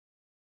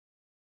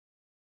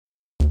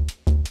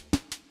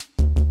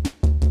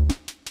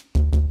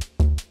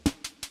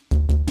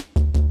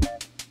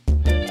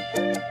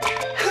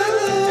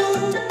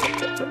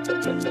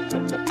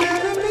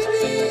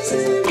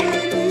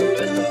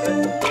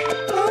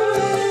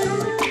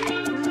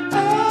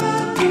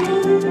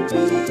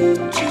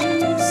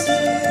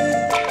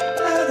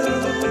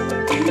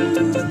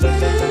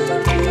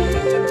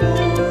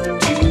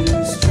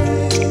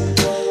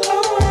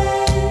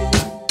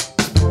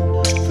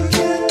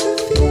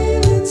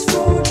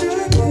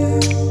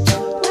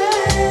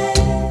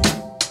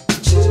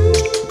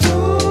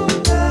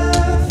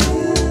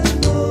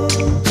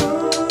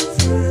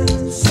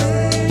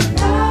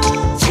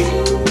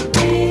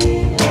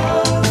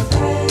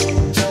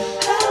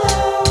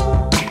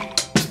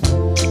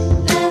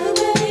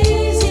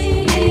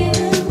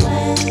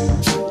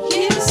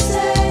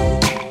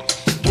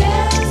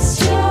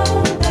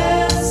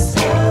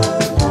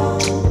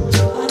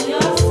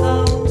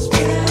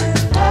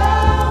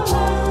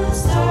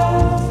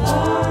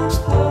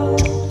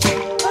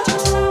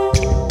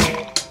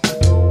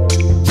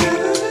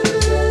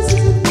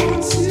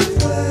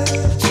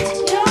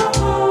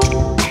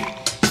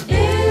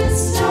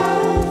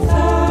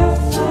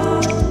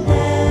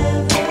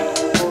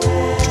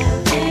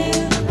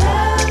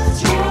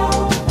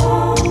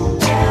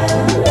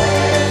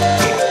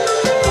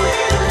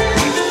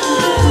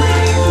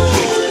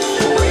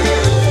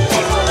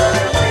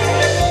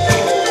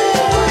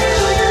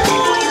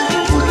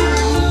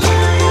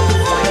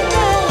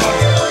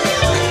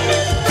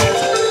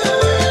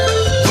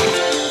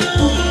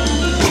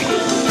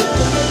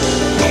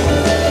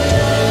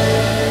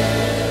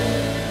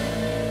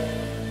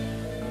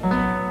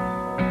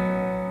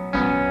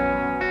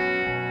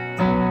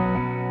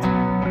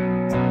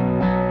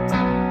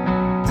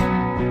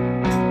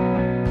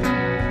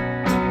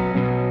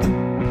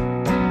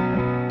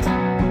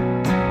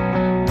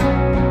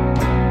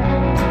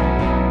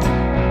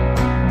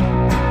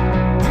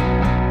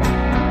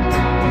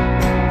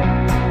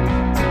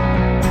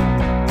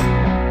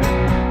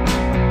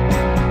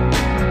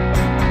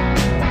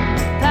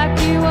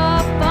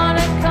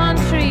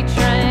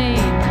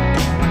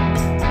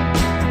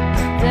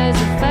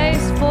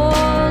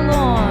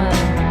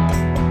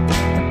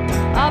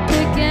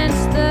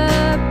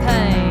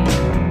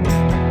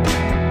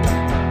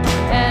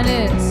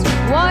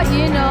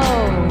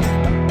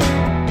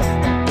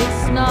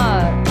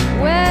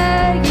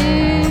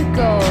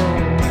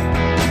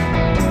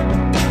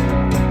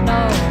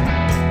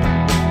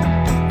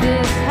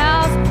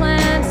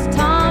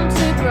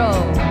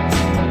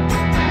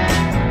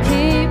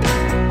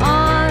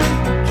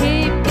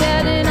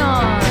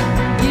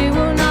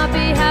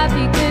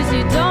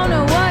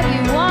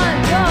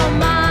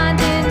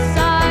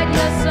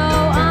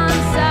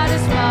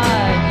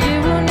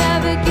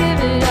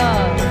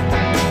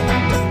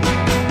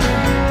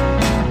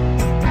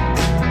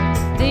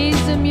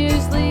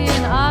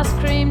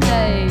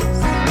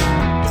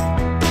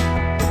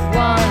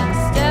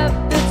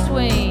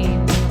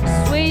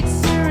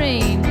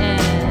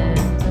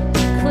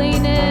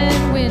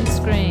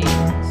screens,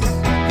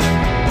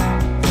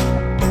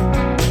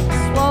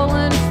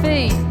 swollen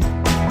feet.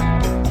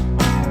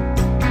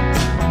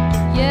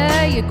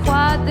 Yeah, you're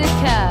quite the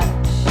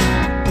catch,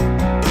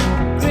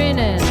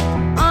 grinning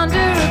under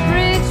a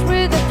bridge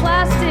with a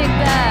plastic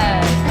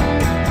bag.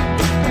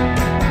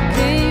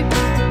 Keep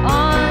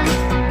on,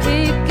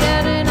 keep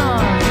getting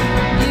on.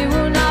 You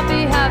will not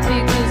be happy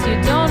 'cause you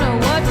don't know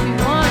what you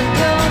want.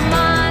 Your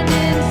mind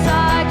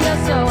inside,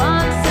 you're so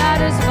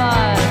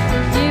unsatisfied.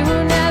 You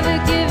will never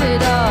give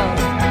it up.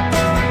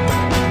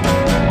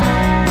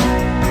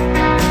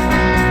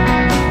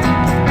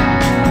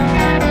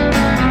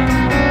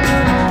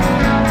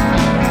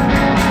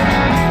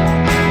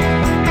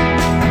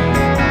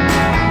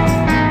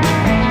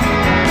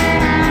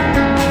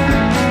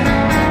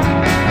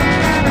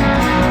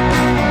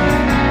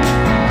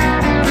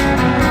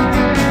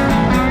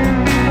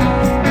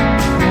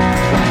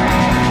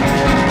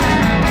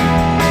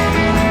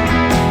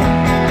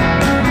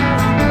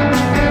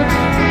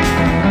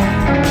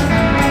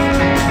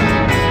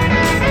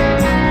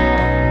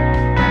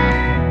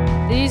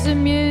 These are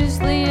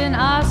muesli and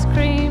ice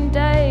cream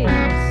days.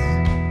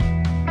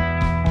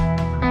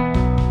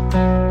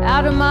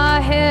 Out of my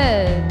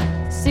head,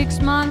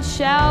 6 months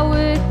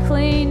showered,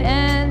 clean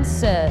and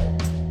set.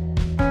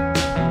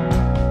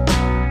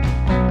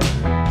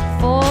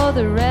 For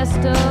the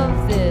rest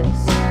of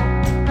this,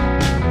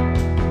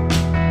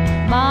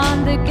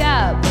 mind the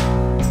gap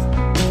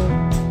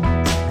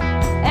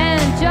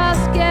and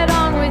just get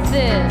on with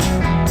it.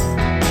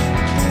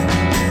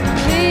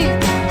 Keep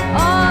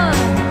on,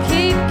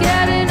 keep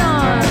getting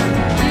on.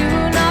 You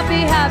will not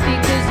be happy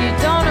 'cause you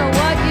don't know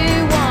what you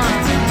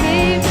want.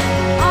 Keep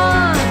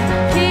on,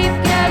 keep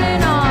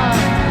getting on.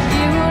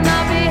 You will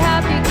not be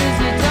happy 'cause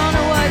you don't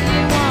know what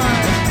you want.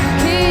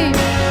 Keep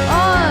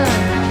on,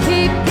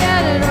 keep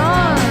getting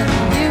on.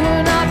 You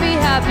will not be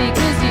happy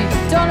 'cause you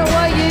don't know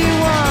what you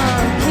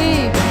want.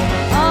 Keep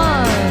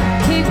on,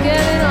 keep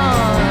getting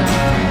on.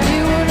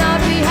 You will not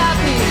be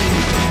happy.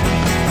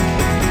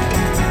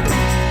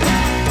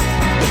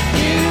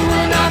 You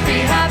will not be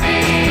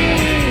happy.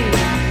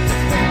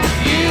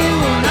 You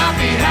will not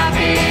be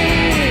happy.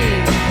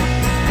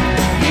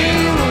 You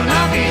will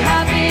not be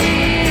happy.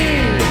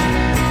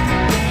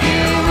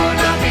 You will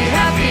not be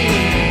happy.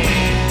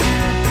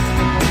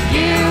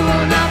 You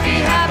will not be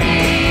happy.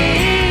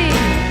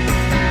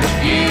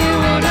 You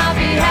will not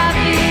be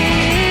happy.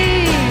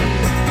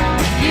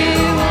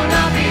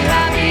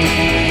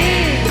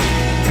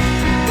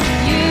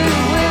 You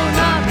will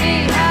not be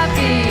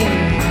happy.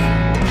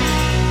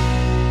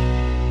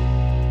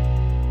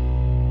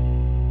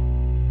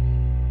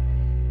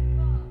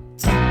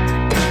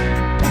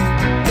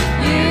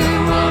 You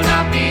will not be happy. You will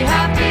not be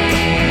happy.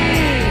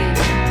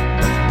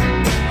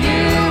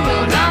 You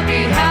will not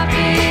be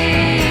happy.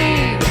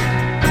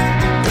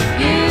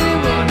 You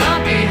will not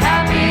be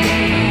happy.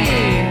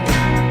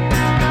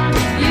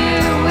 You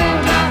will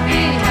not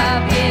be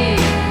happy.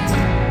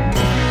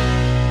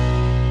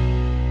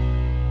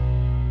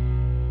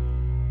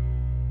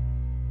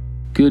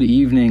 Good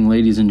evening,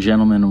 ladies and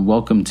gentlemen, and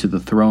welcome to the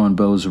Throw and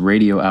Bows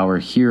Radio Hour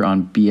here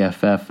on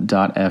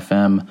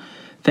BFF.FM.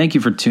 Thank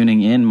you for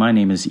tuning in. My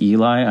name is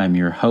Eli. I'm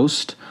your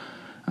host.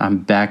 I'm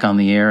back on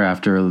the air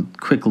after a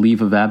quick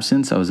leave of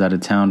absence. I was out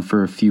of town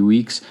for a few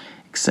weeks.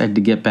 Excited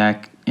to get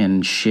back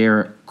and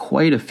share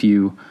quite a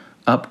few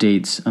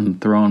updates on the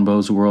Throw and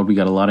Bows world. We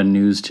got a lot of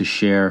news to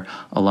share,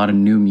 a lot of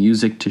new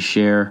music to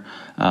share.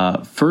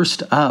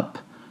 First up,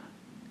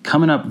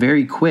 coming up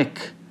very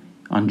quick,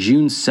 on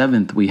June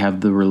 7th, we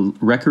have the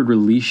record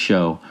release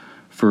show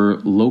for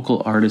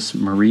local artist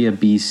Maria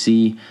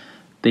BC.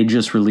 They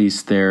just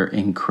released their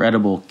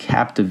incredible,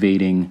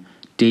 captivating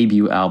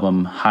debut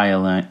album,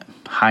 Hyaline,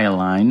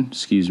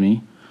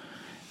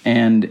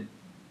 and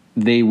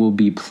they will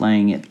be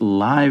playing it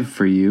live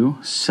for you,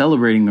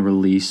 celebrating the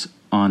release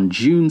on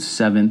June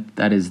 7th,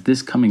 that is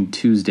this coming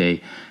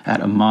Tuesday, at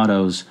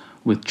Amato's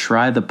with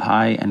Try the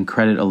Pie and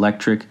Credit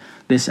Electric.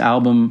 This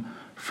album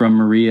from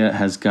Maria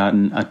has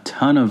gotten a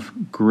ton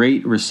of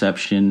great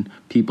reception.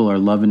 People are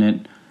loving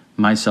it,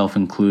 myself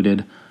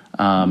included.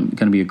 Going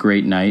to be a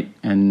great night.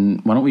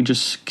 And why don't we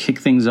just kick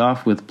things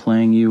off with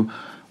playing you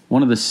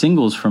one of the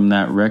singles from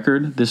that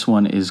record. This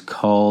one is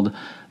called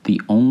The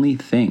Only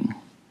Thing.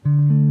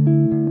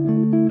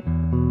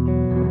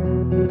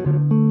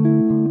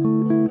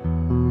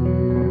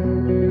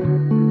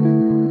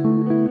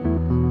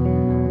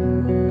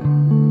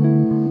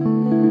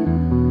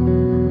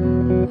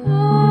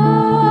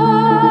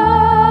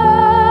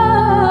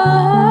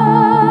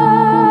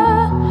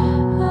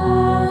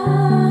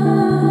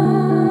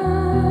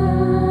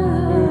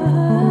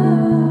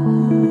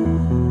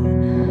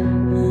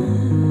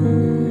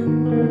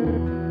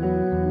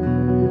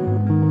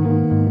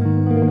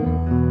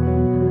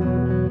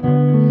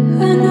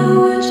 I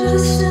know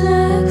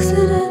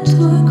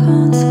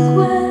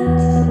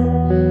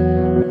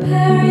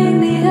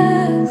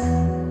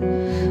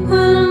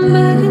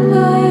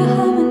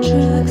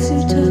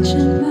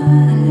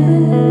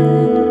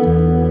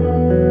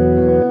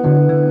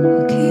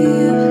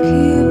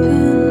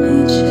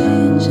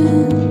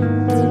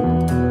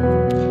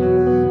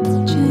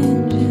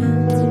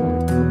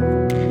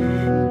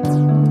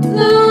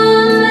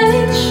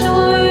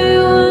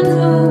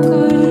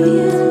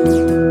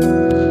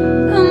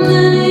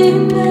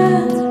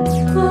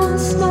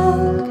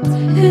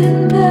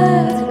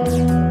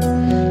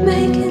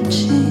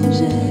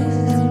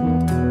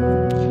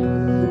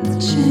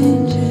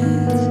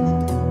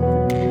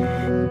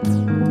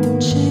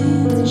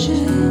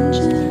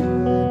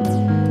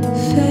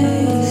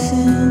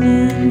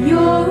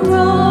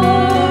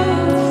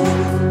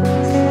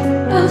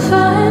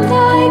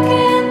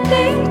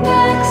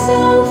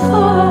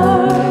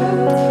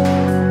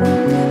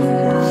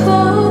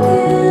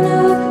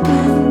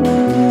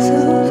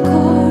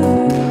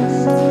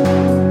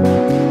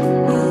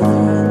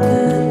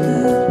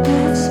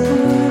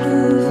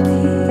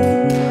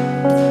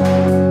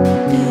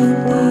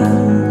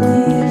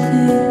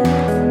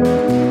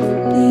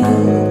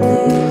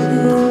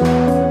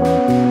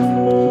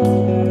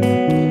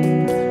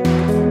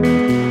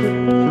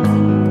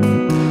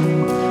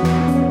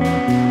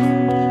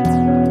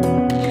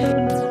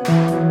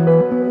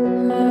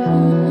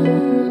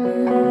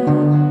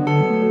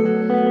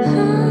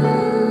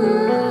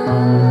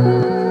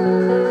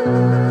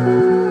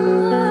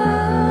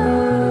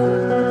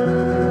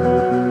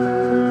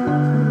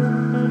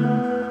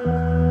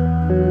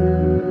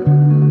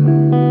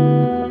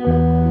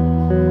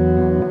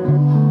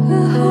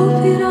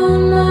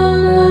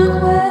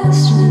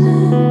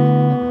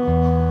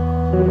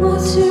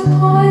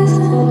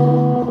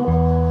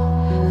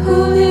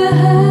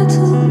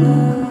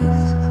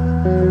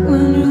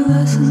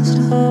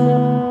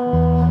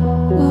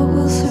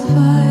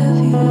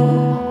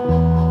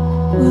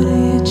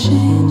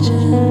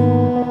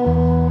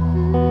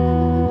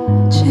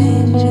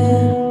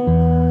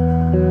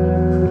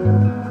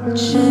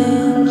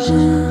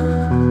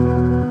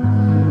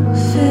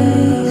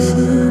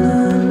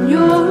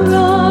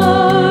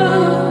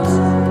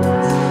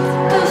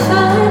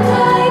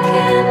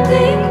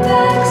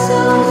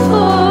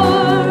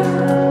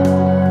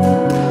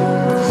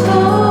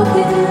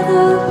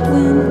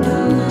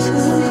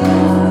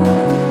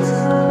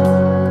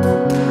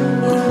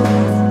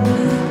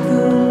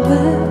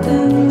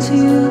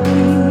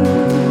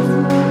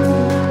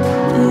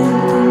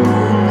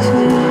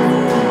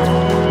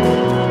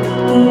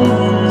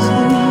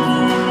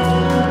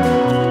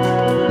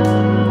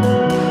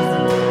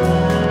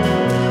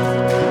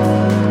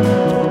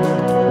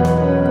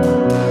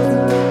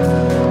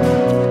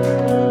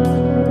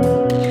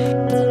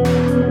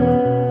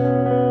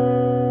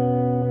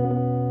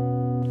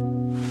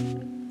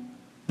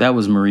That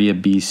was Maria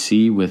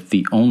BC with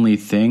The Only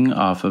Thing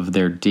off of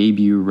their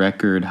debut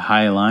record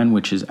Highline,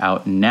 which is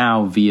out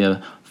now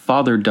via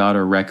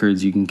Father-Daughter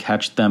Records. You can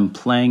catch them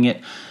playing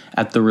it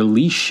at the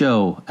release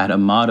show at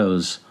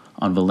Amado's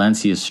on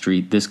Valencia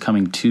Street this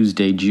coming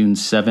Tuesday, June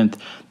 7th.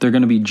 They're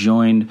going to be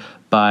joined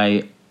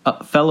by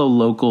fellow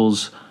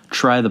locals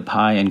Try the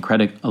Pie and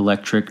Credit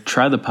Electric.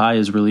 Try the Pie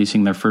is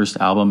releasing their first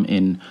album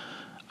in,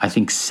 I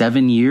think,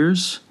 7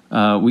 years.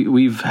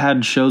 We've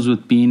had shows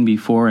with Bean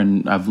before,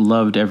 and I've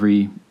loved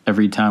every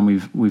time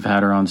we've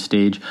had her on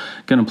stage.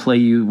 Gonna play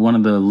you one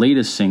of the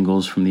latest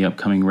singles from the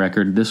upcoming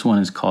record. This one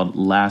is called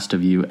Last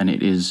of You, and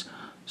it is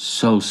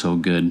so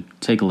good.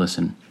 Take a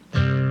listen.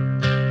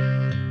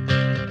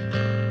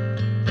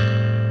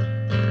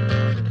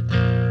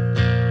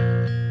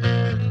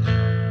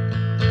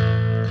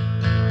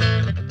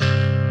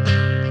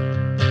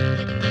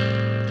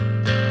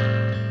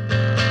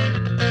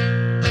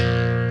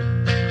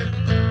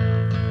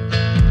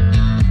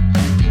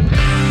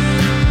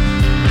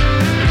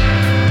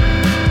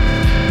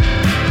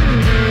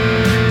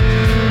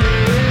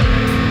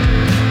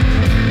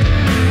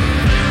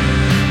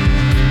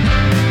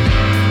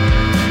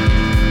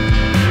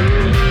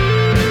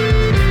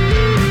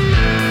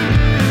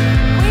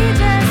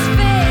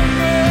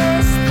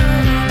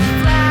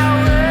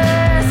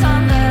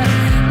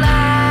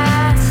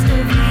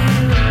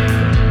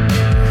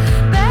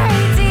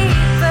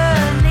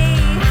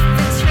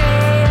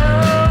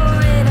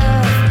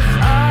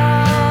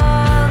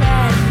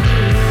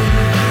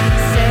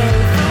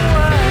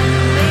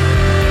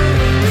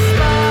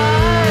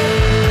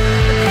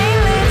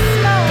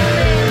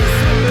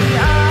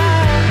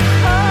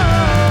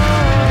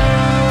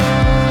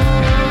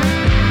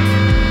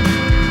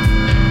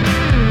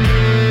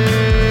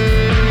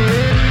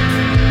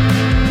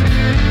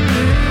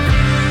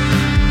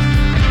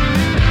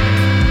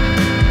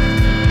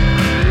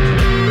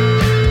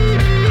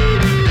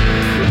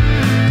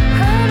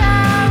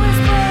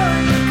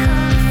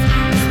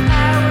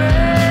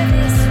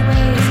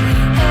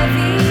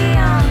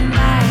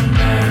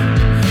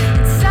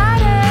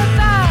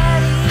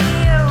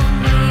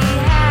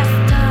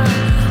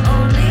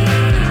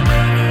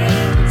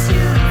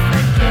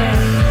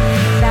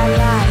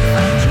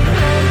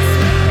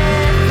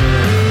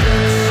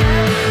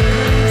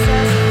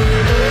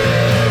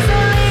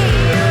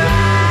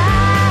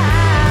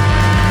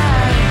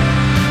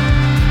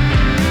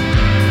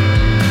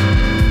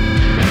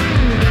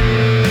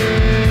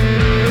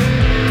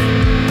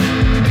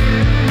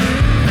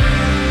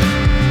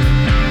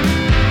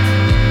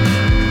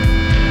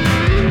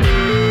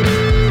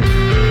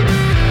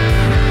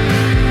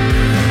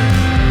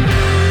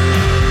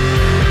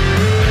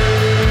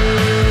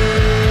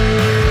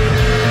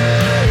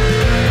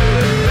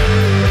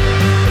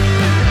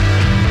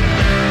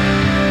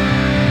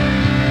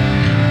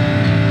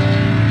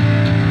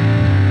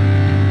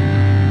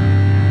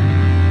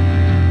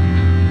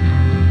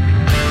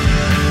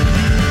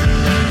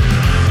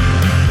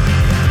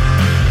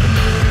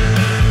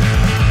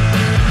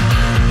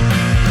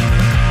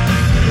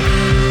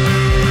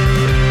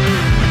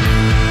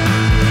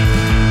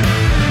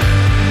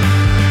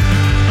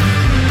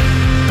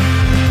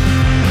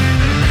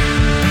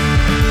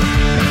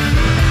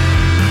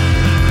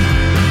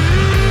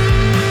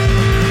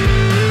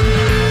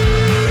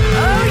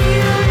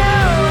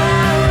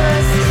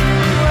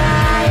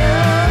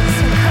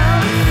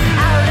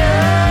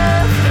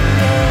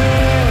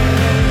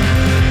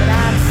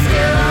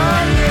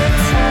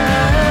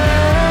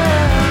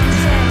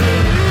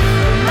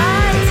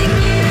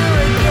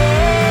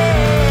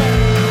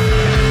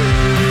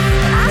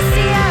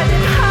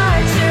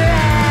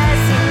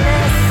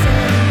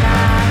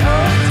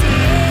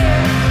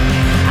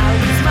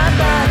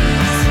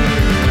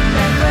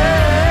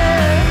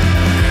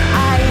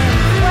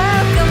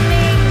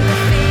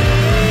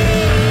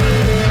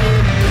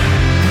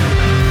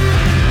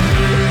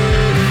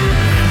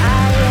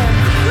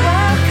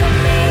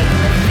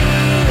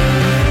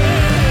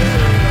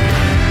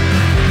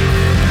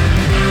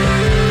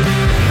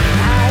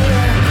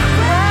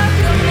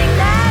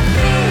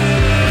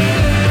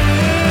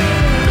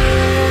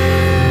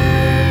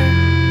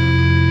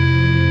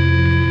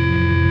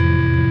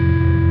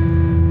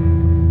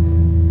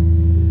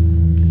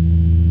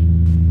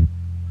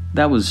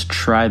 That was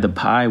Try the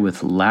Pie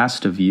with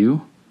Last of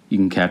You. You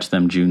can catch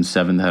them June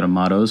 7th at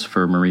Amado's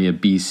for Maria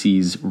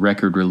BC's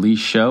record release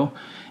show.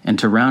 And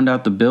to round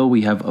out the bill,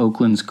 we have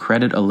Oakland's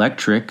Credit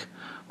Electric.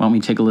 Why don't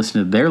we take a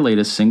listen to their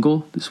latest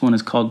single? This one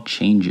is called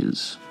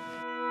Changes.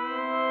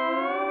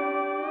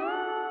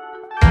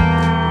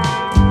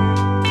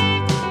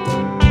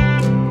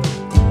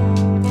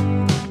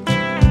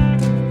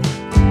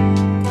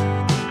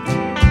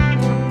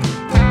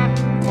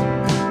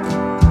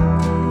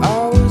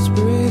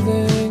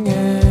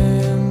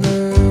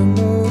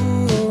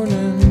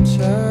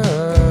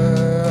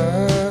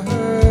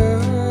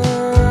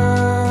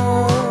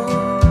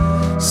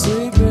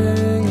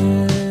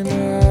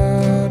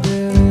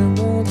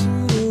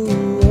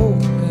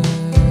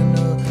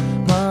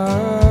 My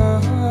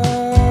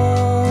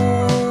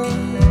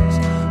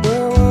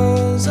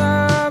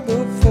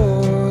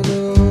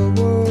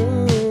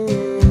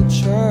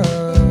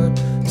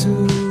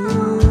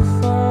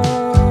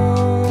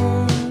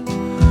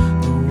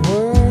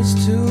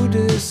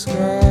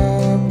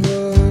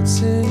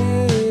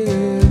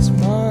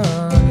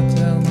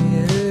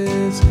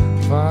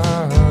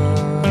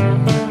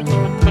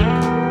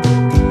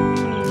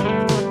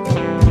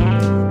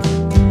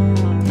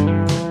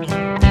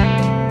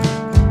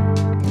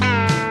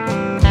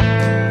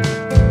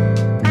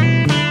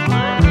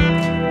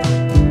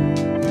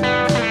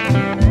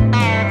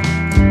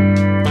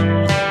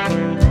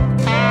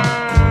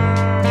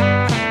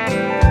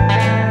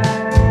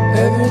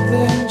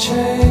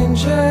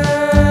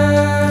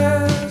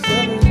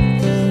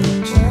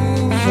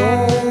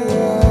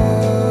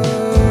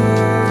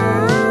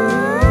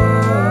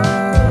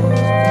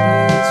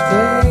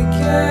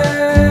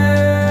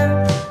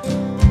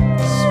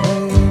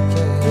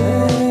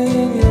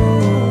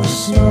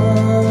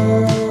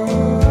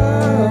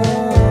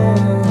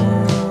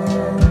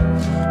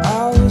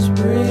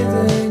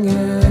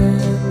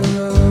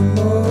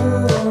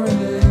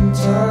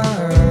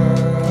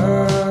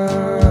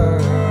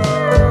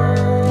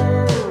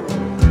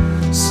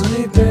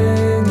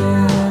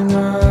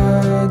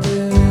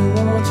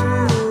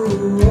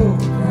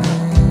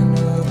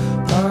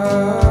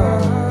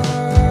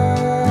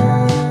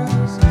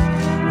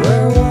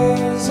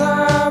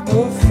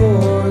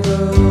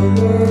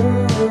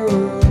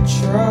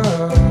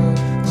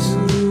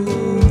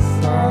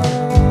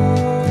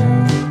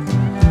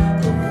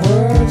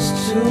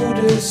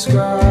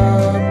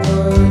describe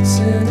what's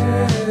in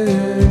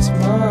its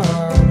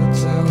mind.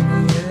 Tell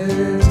me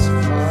it's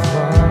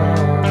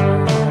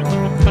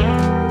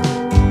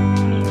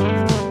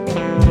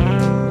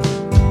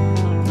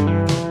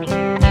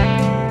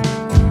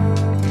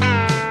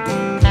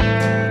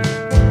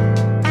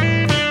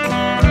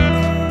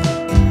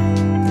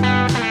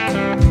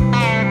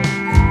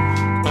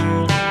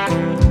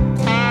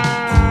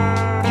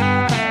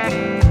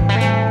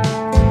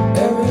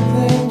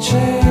everything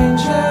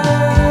changes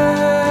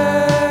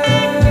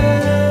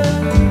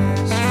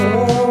for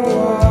a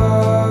while,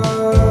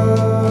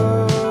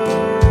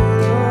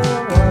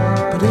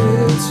 but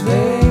it's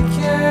vacant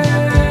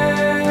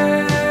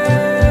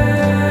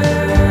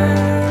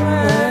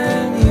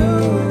when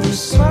you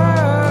smile.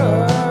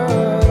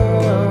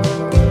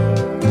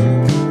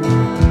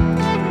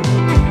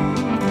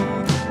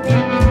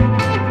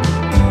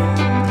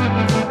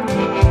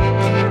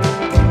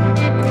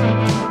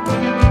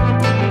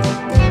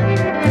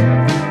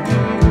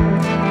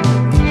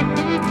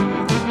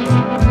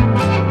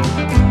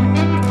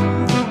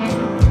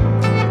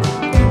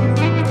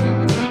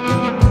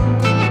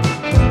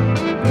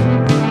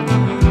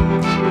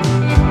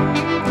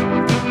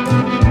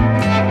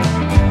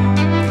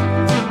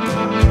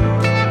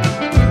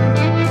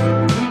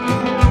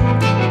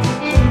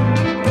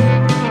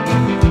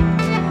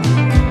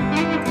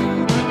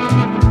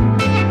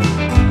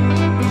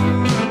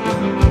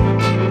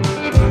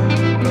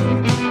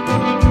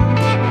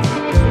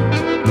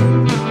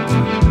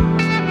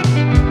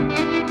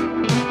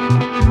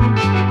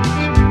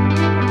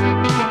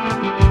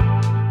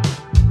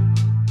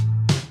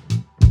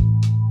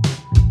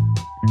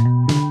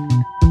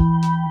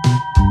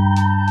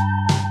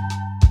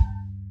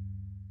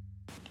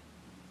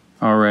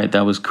 All right,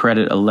 that was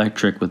Credit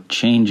Electric with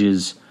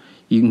Changes.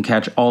 You can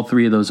catch all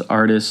three of those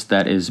artists,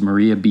 that is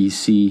Maria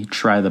BC,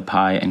 Try the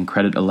Pie, and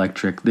Credit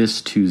Electric,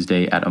 this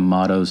Tuesday at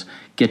Amato's.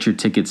 Get your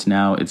tickets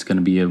now. It's going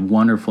to be a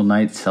wonderful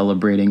night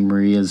celebrating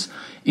Maria's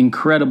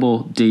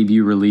incredible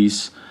debut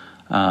release.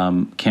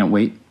 Can't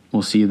wait.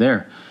 We'll see you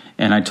there.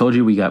 And I told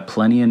you we got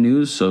plenty of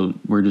news, so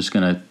we're just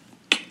going to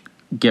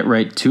get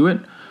right to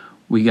it.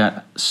 We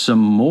got some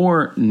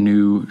more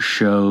new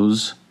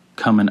shows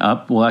coming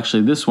up. Well,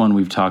 actually, this one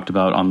we've talked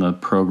about on the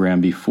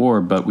program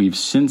before, but we've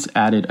since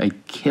added a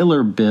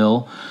killer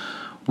bill.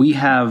 We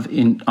have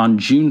on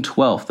June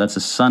 12th, that's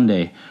a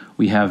Sunday,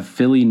 we have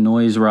Philly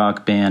noise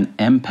rock band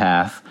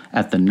Empath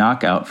at the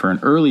Knockout for an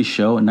early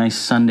show, a nice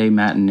Sunday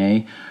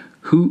matinee.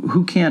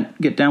 Who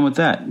can't get down with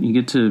that? You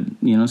get to,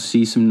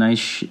 see some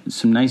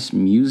nice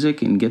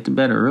music and get to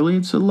bed early.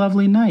 It's a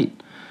lovely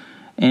night.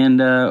 And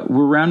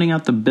we're rounding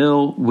out the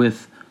bill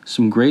with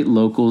some great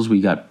locals.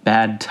 We got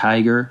Bad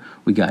Tiger,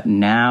 we got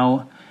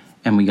Now,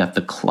 and we got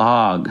The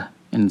Clog.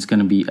 And it's going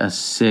to be a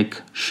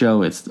sick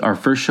show. It's our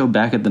first show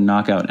back at the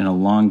Knockout in a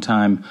long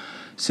time,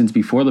 since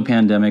before the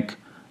pandemic.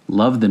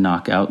 Love the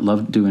Knockout,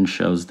 love doing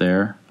shows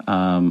there.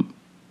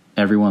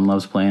 Everyone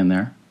loves playing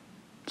there.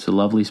 It's a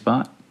lovely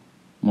spot.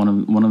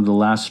 One of the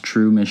last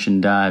true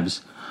Mission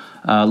dives.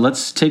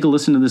 Let's take a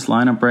listen to this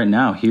lineup right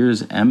now.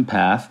 Here's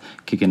Empath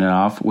kicking it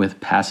off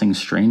with Passing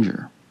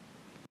Stranger.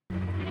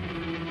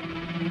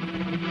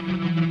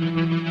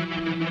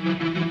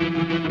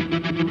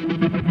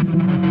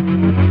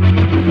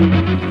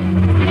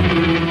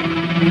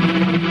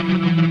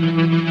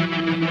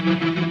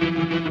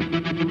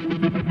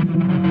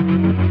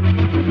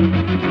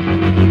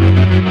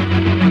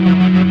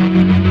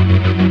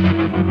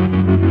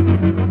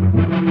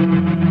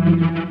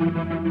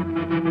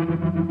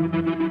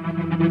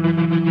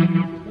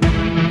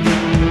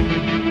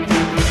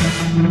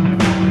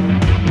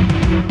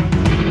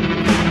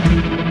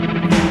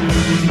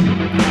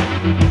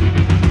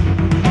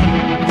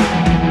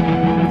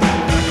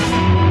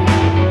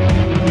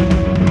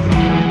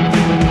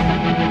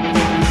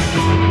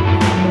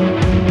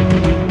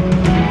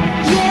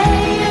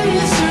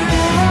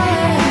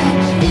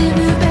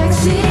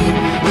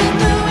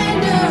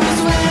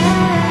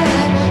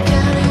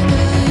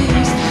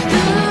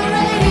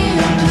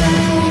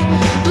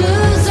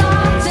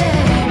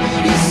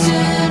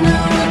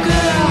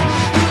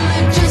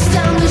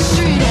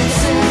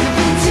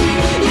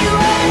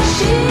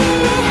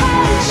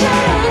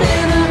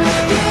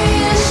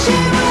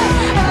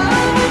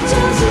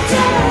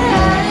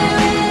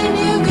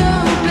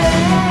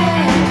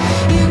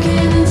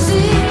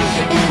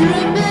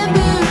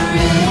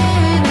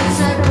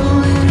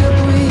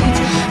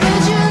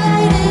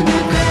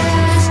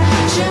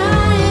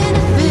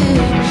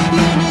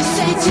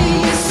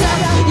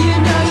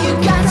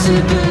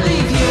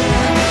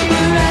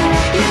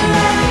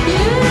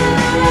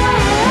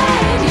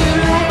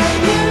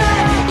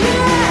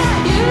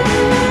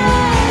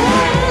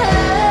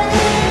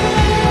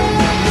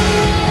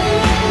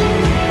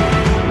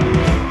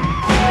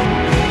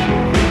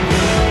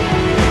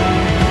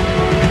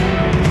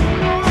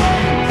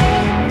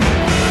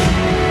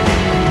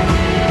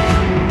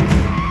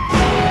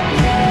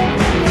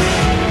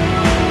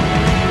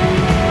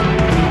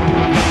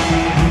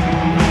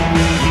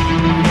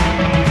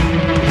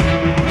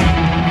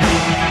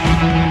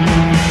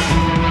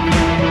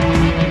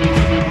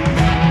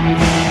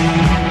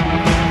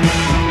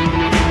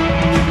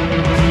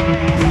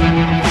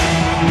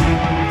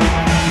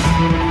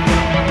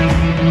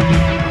 In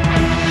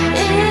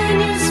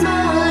your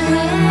small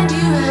hand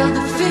you held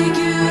the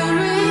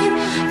figurine,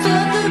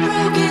 felt the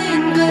broken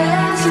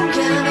glass and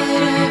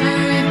counted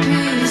every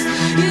piece.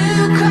 You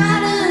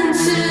cried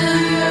until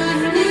your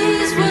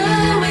knees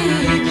were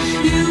weak.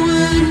 You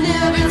would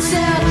never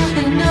tell,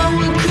 and no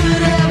one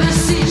could ever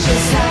see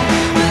just how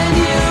when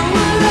you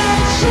were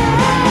wretched,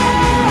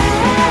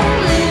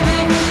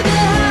 leaving the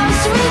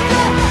house with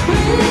the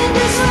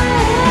windows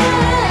wide.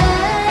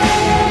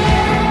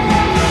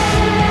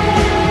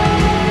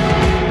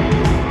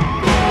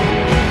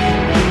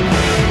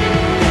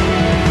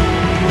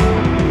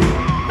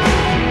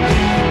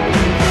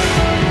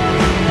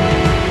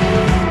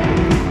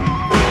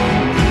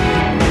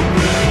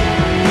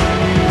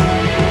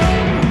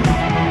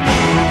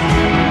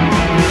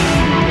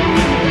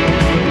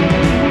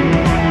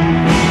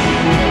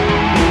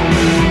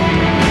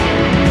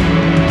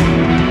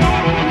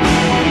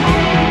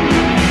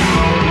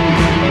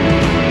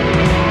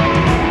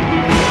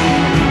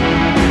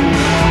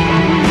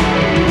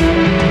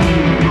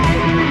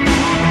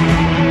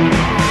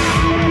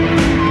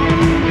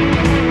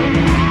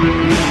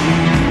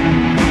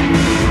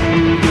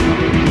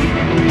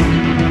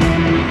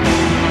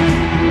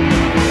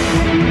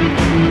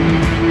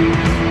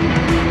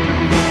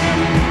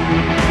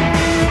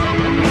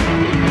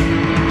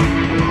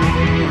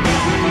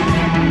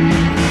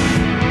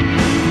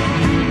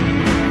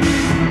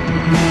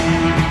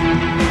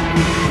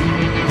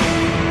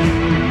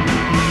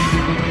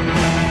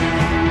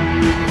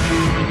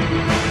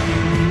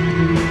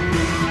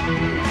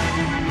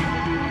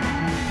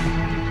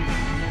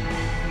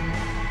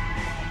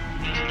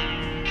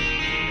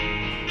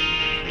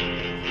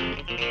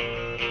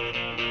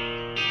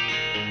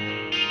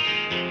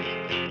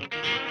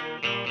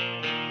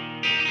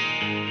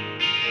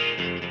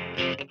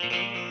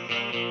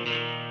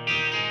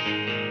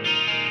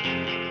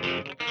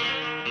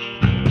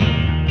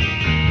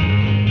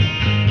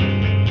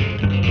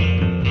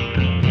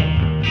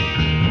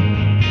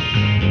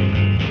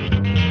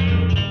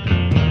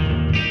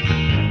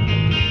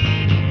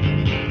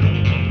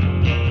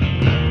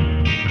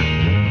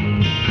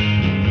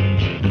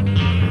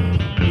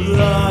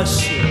 The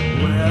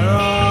ship we're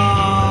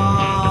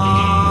on,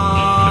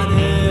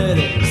 it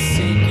is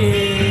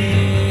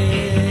sinking.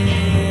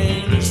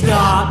 There's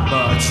not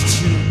much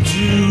to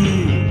do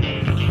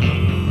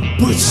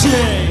but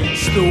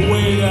change the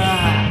way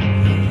that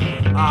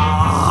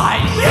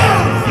you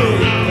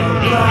think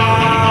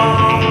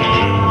about.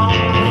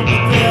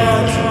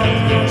 There's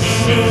other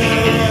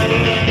shit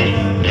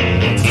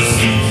to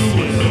see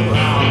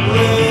without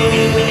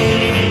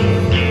living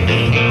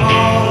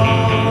all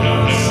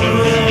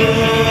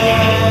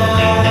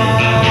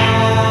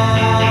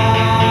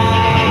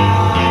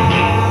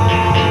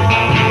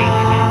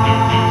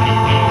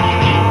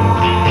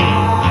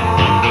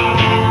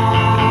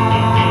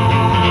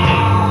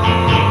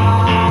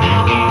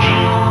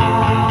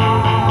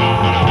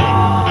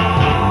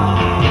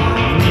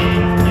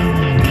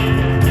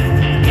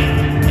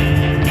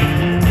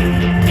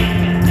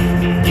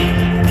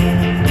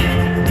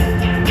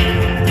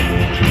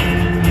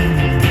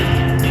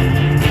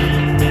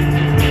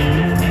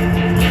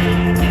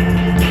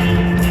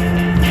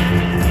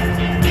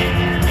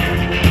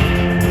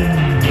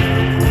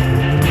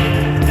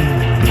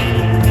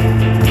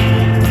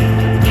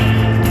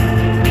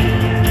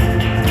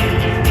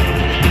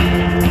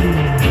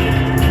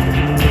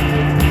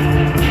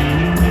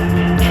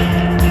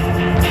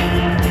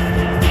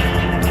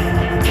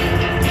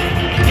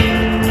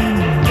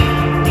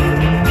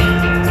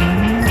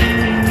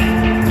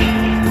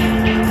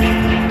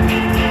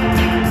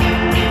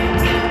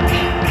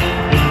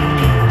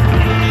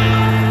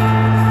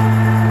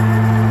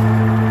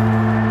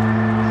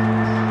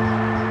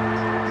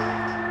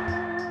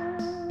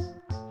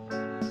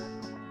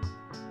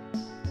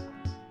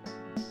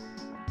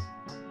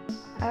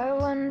I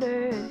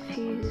wonder if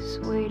he's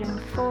waiting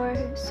for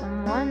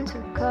someone to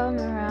come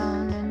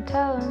around and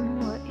tell him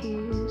what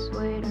he's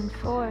waiting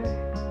for.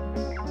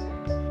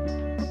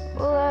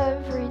 Well,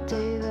 every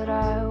day that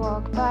I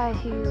walk by,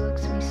 he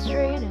looks me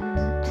straight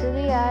into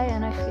the eye,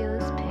 and I feel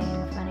his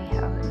pain. Funny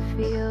how it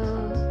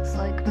feels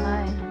like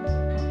mine.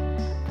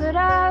 But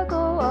I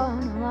go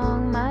on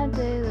along my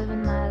day,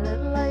 living my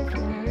little life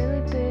in a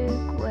really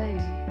big way.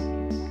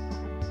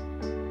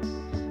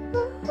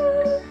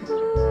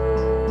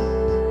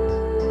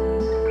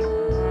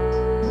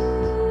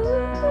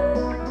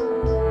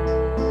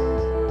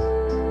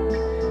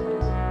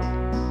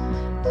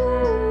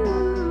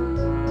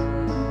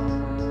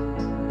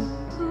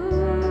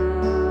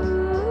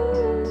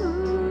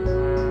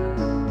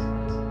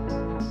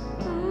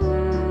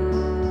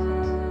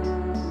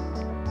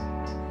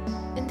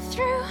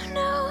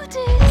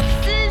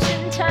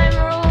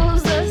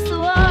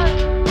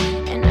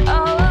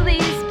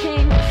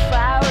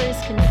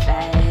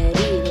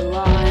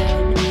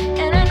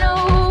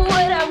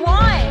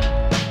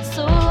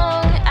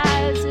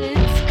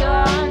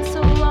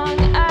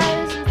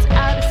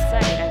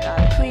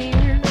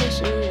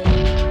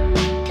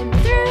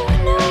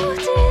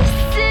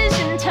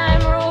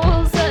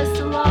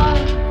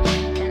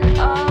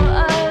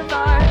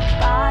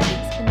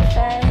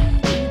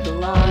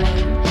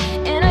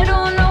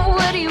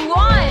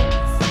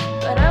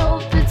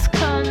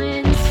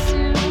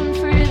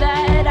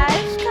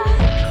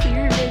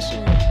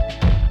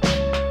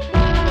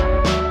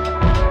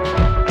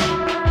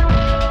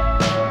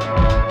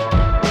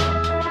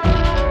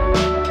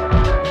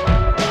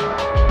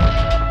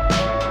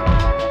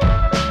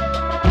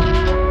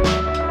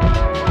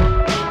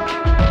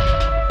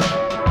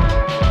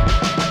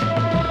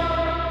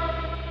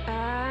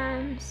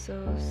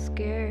 so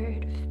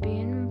scared of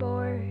being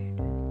bored.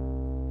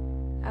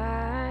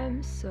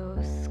 I'm so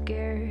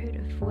scared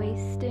of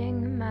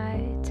wasting my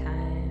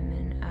time,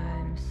 and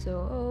I'm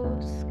so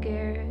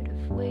scared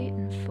of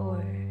waiting for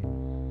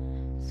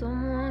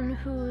someone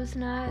who's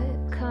not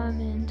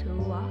coming to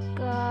walk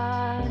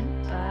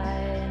on by.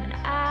 And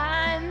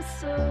I'm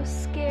so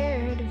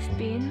scared of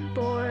being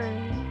bored.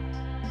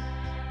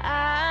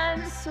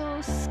 I'm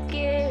so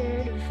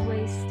scared of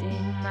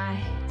wasting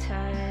my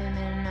time,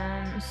 and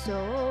I'm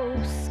so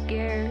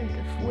scared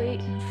of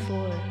waiting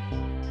for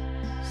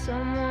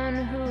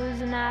someone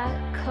who's not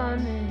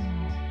coming.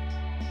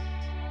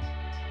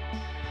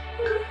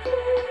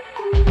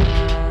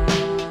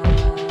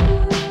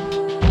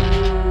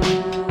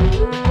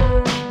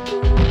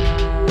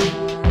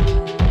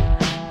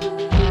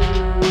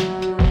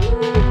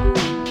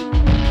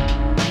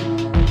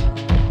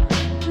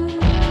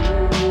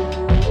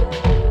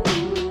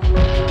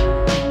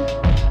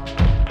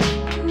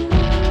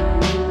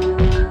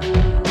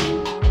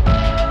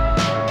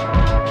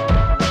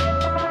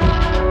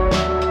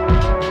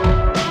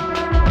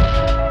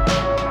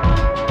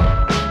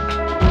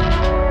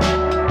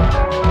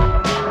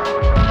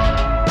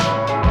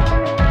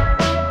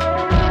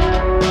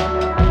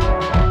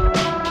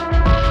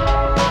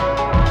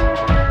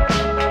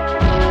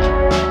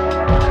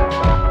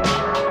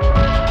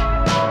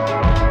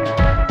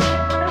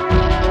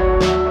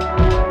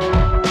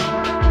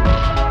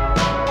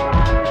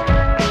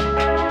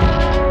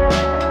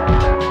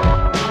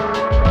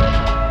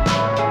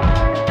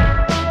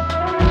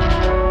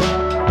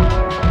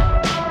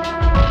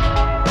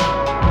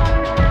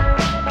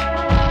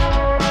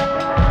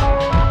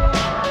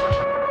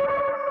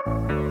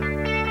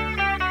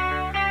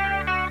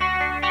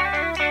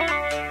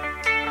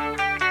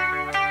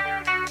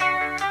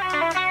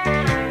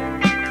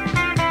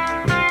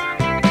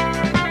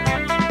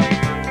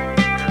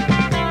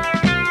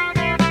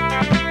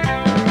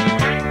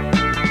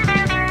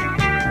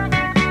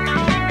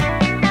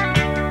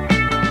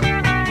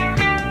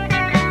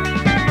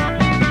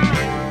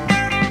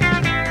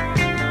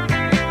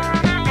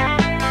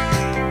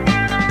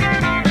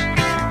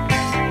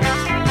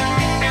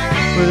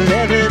 We're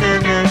living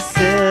in the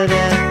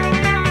city.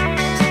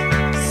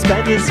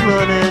 Spent this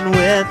morning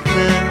with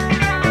me.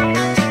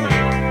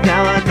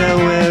 Now I know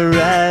we're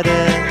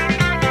ready.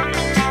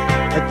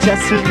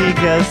 Just when we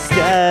go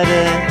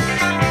steady.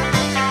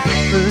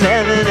 We're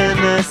living in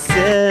the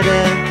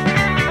city.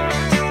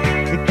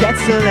 It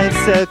gets so late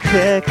so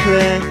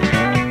quickly.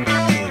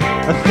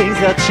 Things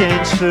will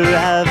change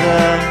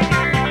forever.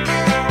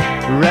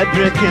 Red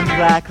brick and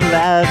black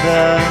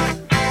leather.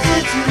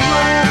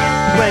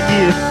 When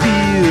you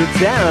feel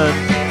down,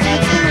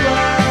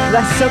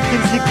 like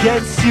something's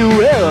against your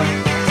will,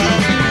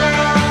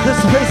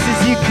 those places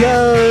you go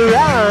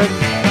around,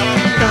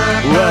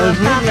 well,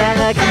 moonlight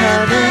like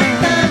honey,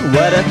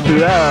 what a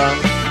thrill.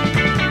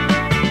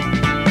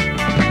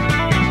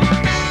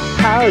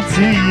 How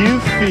do you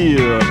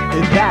feel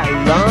in that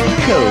long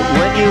coat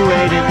when you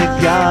wait in the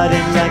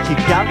garden like you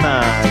got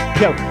my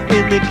coat?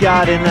 In the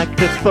garden like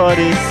the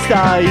 40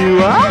 star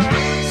you are,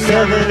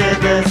 living in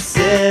the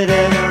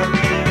city.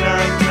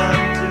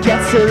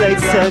 Gets so late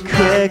so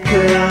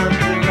quickly.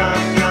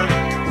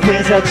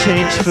 Things will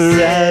change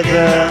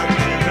forever.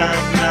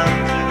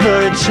 For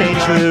a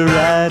change we're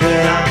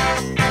ready.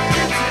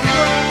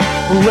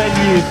 When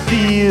you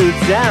feel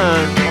down,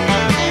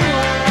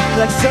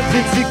 like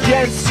something's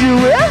against you,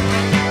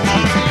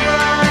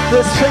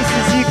 those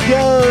places you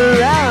go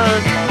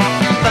around,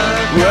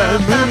 where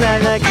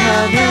moonlight like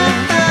honey,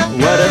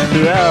 what a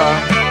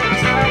thrill.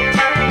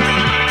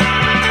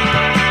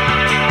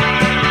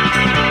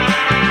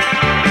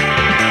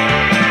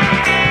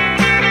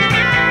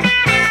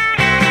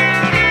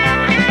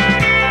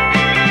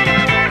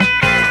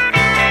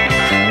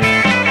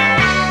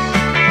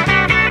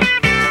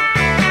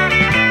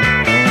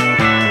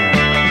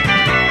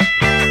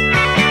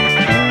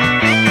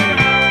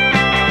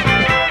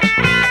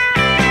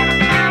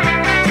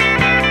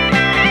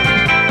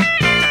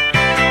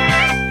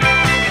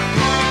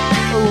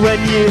 When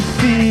you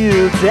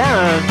feel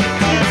down,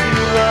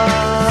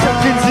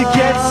 something's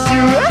against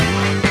you.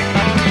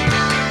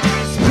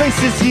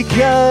 Places you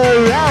go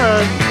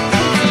around,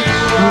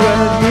 when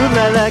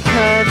moonlight like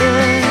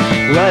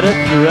honey, what a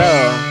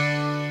thrill.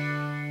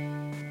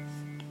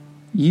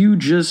 You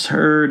just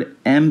heard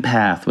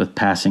Empath with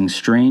Passing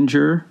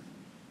Stranger,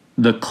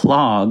 The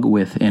Clog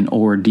with An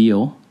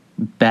Ordeal,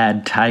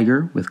 Bad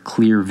Tiger with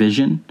Clear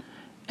Vision,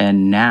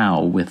 and Now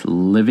with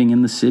Living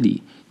in the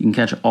City. You can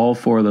catch all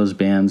four of those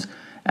bands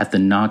at the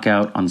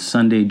Knockout on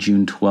Sunday,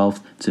 June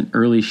 12th. It's an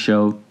early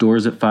show,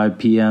 doors at 5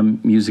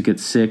 p.m., music at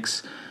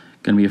 6.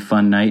 Going to be a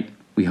fun night.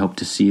 We hope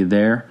to see you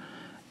there.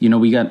 You know,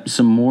 we got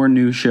some more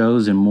new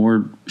shows and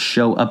more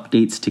show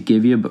updates to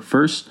give you, but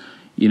first,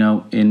 you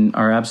know, in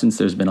our absence,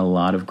 there's been a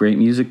lot of great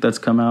music that's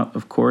come out,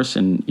 of course,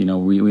 and, you know,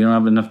 we don't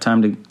have enough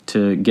time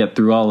to get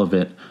through all of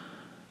it.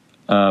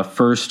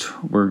 First,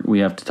 we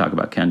have to talk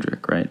about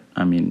Kendrick, right?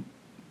 I mean,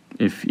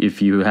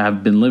 if you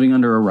have been living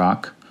under a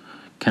rock,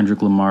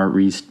 Kendrick Lamar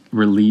released,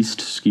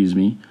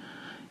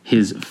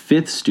 his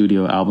 5th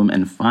studio album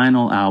and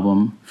final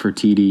album for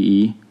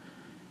TDE.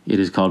 It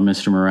is called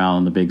Mr. Morale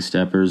and the Big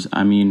Steppers.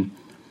 I mean,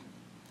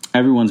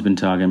 everyone's been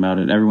talking about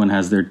it. Everyone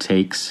has their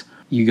takes.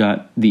 You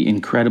got the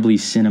incredibly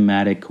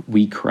cinematic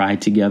We Cry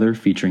Together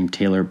featuring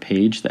Taylor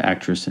Page, the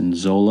actress in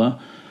Zola.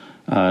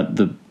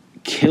 The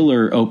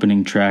killer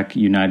opening track,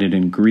 United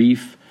in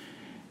Grief.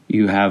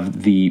 You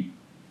have the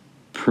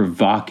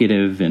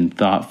provocative and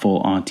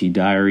thoughtful Auntie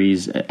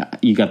Diaries.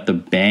 You got the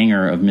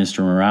banger of Mr.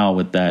 Morale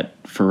with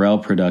that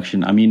Pharrell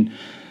production. I mean,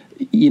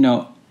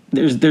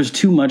 there's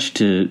too much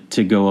to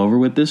go over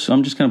with this, so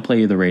I'm just going to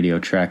play you the radio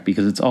track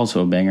because it's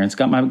also a banger. It's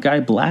got my guy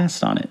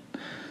Blast on it.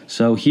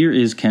 So here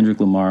is Kendrick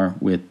Lamar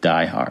with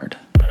Die Hard.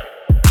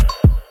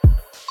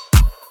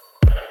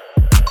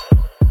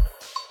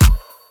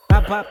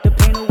 I pop the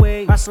pain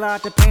away, I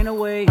slide the pain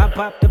away. I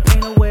pop the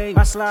pain away,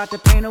 I slide the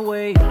pain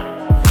away.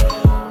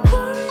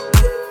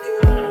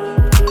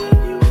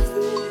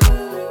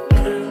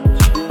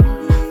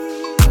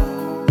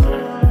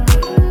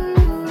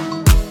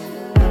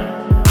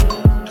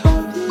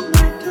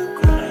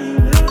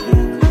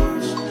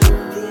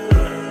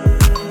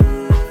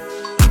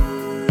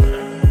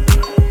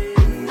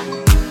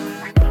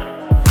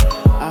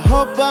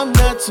 Hope I'm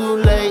not too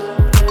late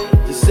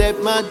to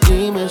set my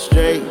demons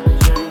straight.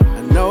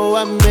 I know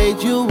I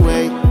made you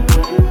wait,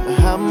 but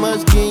how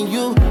much can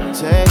you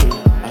take?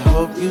 I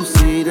hope you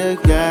see the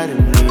God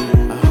in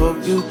me. I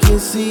hope you can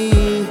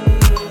see,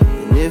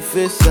 and if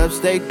it's up,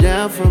 stay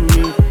down for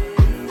me.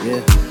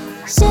 Yeah.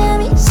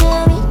 Shimmy,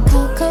 shimmy,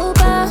 cocoa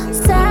bar,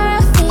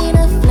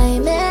 Serafina,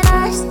 flaming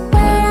eyes.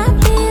 Where I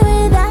be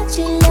without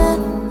you,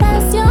 love?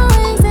 Press your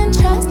wings and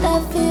trust. I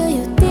feel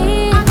you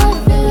deep. I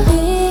feel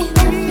deep. I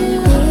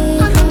feel deep.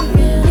 I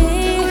feel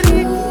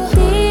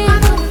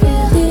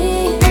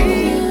deep.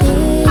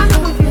 I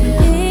feel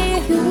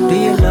deep. Do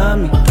you love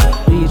me?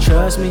 Do you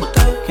trust me?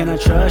 Can I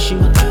trust you?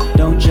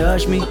 Don't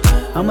judge me.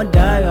 I'ma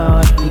die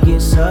hard, it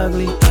gets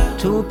ugly.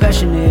 Too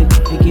passionate,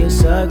 it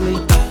gets ugly.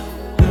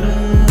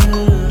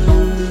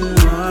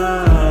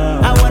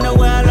 I wonder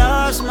where I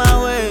lost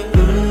my way.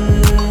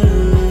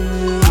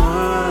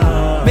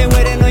 Been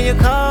waiting on your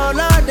call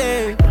all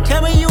day.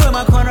 Tell me you in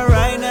my corner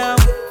right now.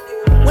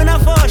 When I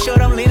fall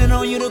short, I'm leaning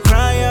on you to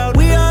cry out.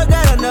 We all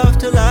got enough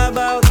to lie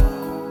about.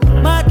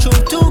 My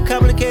truth too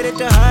complicated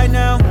to hide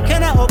now.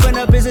 Can I open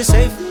up? Is it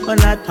safe or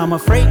not? I'm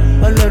afraid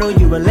a little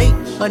you relate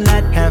or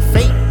not. Have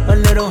faith a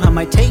little. I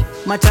might take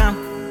my time.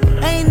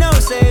 Ain't no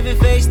saving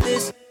face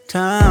this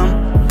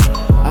time.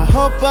 I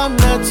hope I'm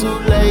not too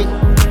late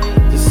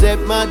to set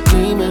my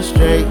demons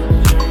straight.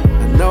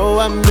 I know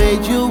I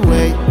made you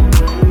wait,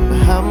 but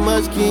how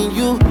much can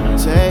you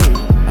take?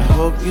 I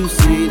hope you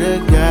see the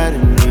God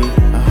in me.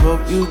 I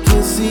hope you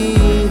can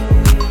see,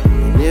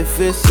 and if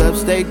it's up,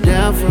 stay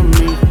down for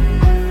me.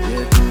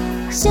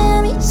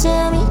 Shimmy,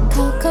 shimmy,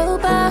 cocoa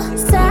bar,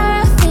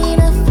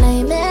 Serafina,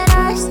 flaming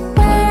eyes.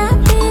 Where I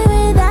be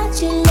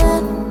without you,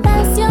 love?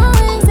 Press your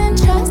wings and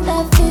trust.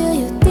 I feel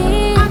you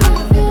deep. I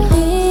feel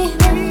deep.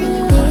 I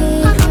feel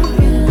deep. I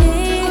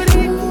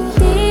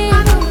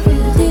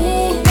feel deep.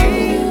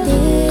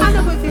 I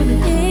feel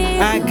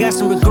deep. I got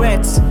some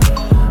regrets,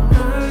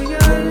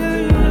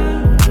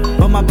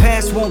 but my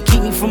past won't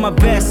keep me from my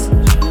best.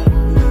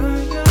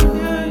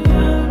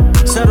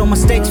 Subtle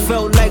mistakes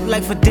felt like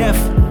life or death.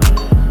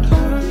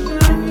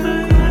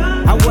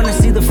 I wanna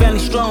see the family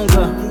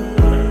stronger.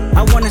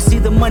 I wanna see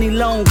the money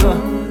longer.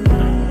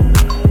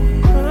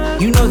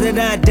 You know that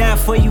I'd die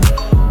for you.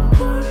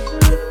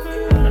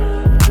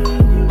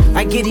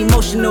 I get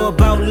emotional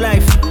about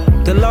life.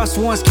 The lost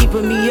ones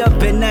keeping me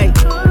up at night.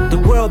 The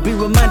world be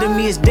reminding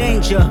me it's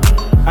danger.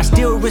 I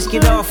still risk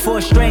it all for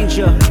a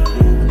stranger.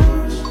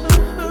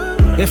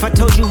 If I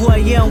told you who I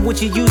am,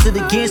 would you use it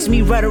against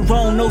me? Right or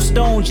wrong, no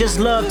stone, just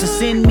love to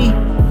send me.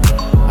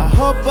 I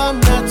hope I'm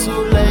not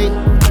too late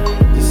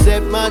to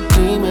set my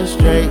demons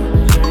straight.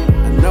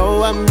 I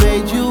know I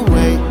made you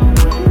wait,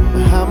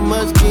 but how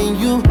much can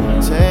you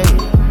take?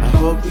 I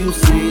hope you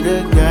see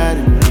the God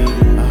in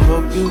me. I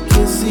hope you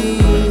can see,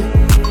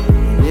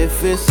 and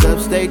if it's up,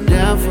 stay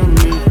down for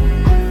me.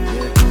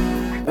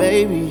 Yeah.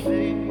 Baby,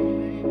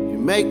 you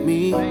make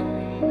me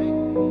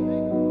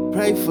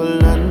pray for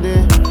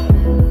London.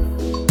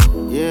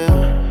 Yeah,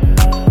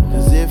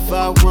 cause if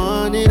I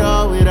want it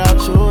all without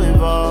you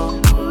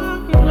involved,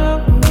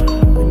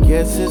 I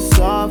guess it's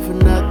all for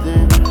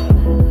nothing.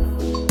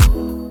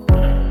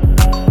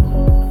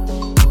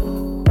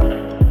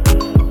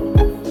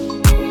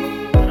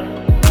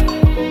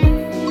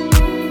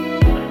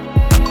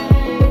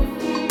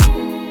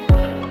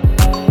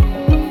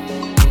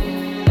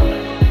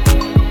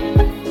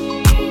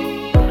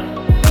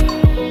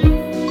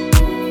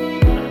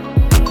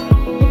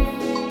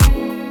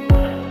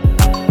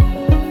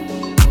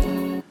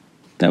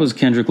 That was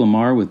Kendrick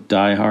Lamar with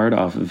Die Hard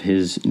off of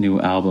his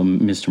new album,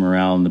 Mr.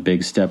 Morale and the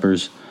Big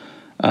Steppers.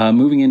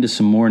 Moving into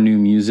some more new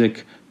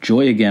music,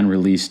 Joy Again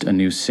released a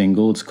new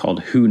single. It's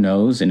called Who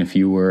Knows, and if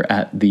you were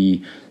at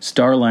the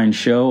Starline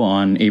show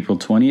on April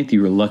 20th,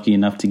 you were lucky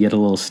enough to get a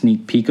little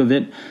sneak peek of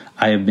it.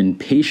 I have been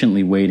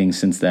patiently waiting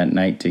since that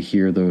night to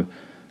hear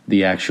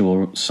the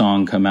actual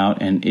song come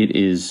out, and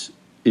it's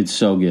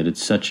so good.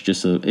 It's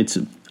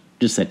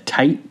just a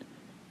tight,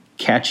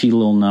 catchy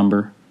little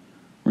number.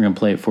 We're going to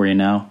play it for you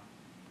now.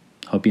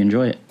 Hope you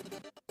enjoy it.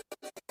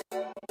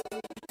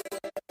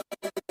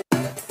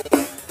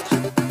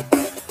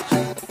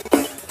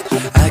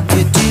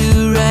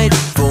 Right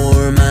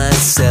for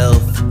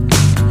myself,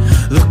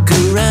 look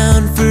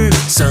around for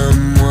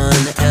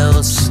someone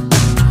else,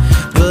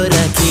 but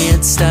I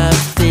can't stop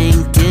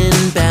thinking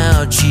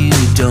about you.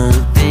 Don't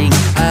think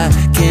I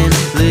can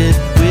live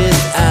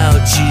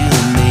without you.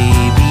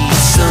 Maybe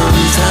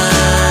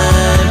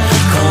sometime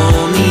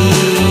call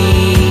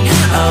me,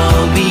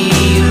 I'll be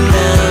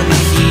around to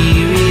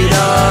hear it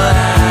all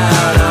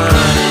out.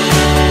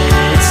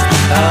 Honest,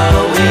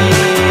 I'll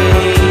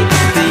wait,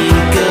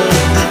 think of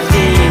the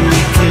thing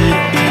we could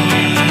be.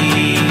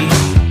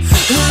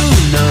 Who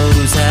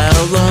knows how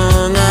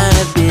long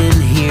I've been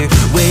here,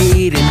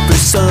 waiting for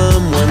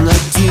someone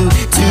like you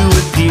to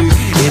appear.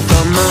 If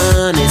I'm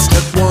honest, I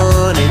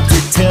wanted to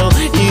tell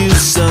you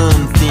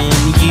something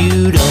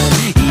you don't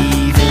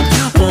even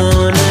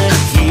wanna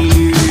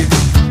hear.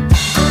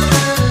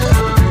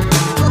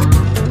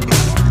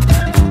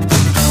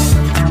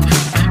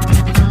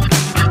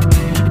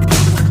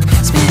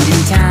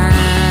 Spending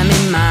time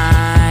in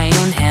my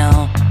own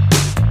hell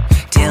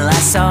till I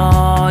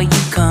saw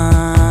you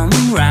come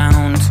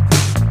around.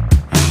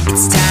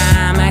 It's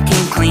time I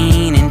came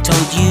clean and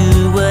told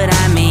you what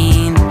I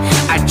mean.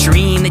 I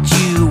dream that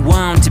you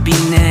want to be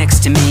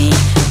next to me.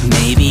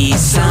 Maybe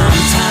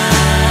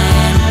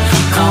sometime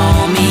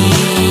call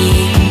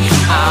me,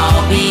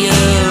 I'll be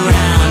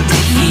around to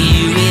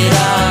hear it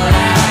all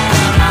out.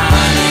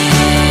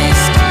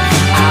 Honest,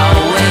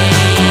 I'll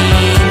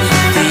wait,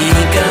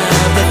 think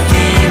of the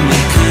thing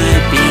we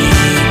could be.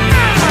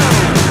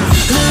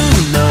 Who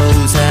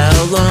knows how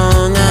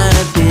long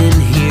I've been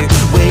here,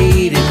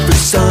 waiting for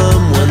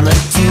someone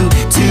like you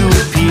to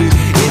appear.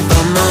 If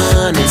I'm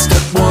honest, I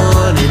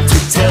wanted to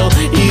tell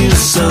you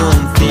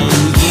something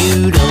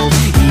you don't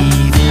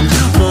even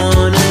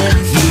wanna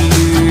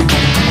hear.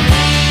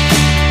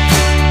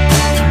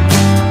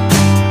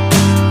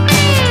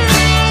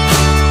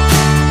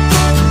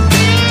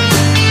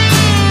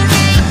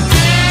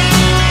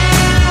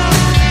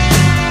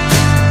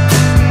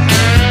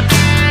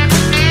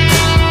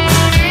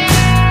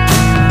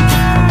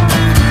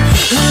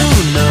 Who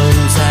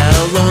knows how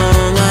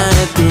long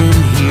I've been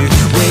here,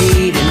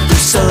 waiting for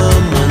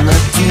someone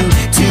like you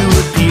to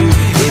appear.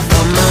 If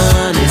I'm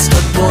honest, I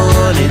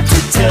wanted to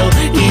tell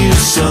you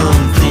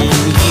something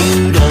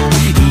you don't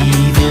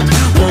even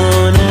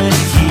wanna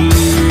hear.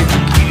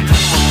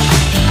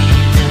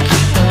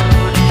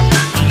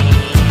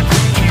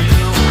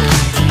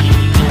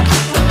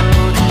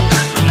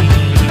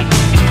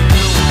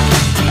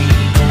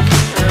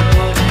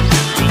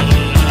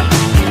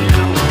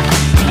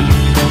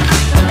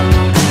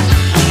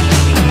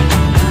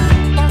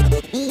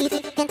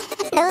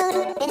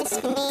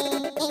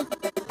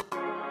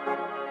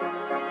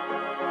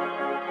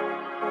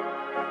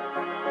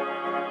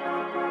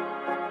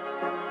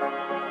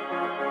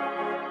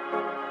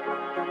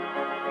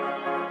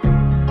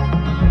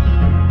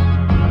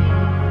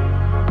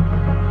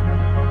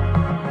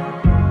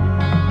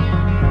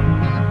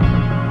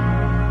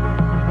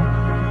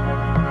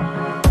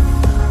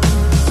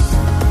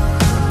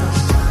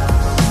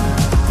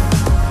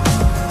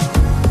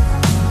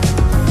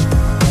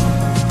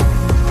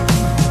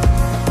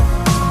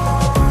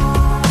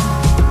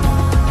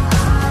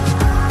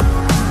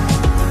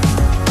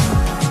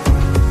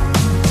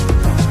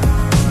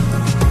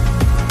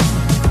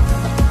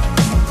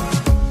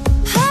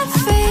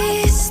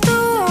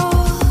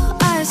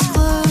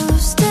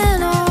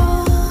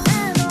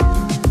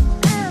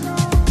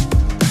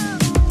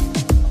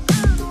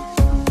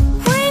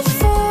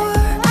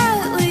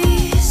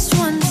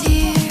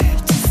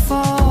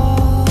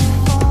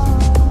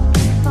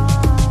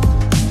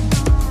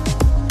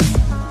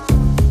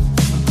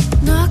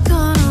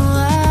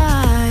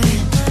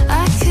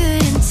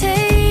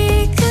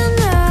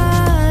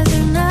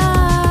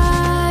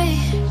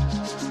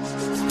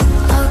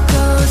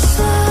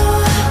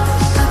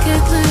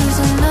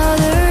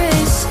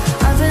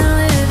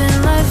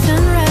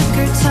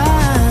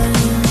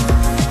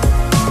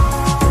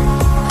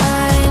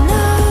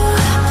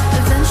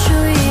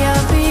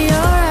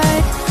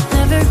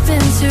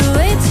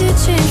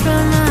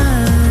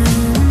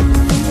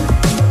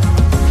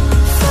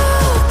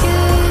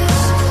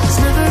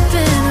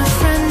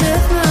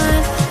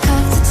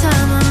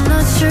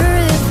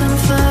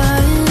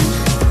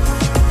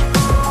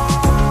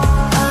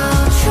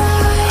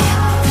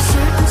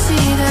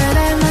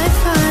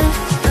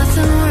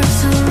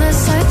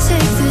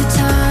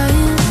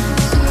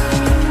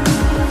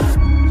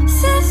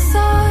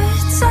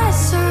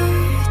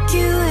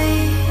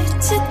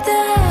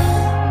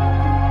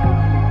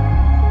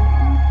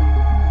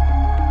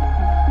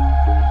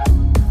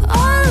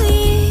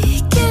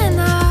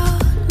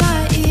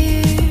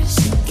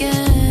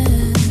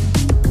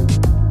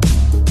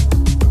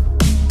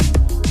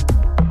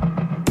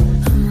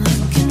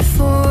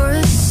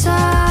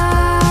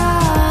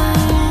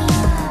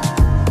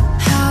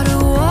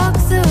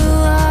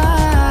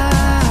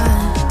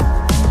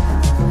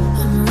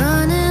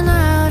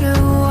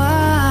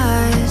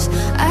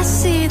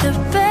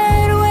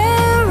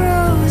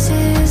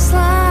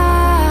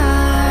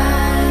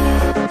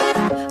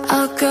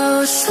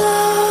 go slow.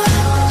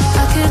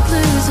 I could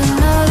lose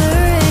another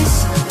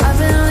race. I've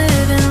been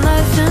living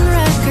life in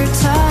record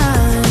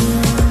time.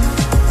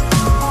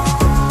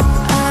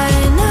 I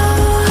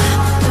know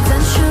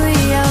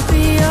eventually I'll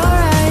be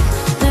alright.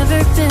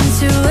 Never been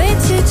too late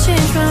to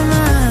change my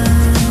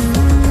mind.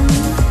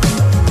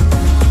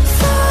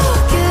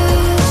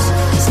 Focus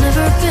has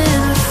never been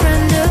a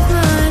friend of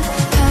mine.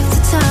 Half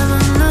the time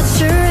I'm not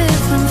sure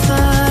if I'm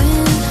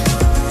fine.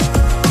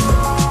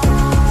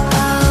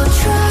 I'll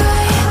try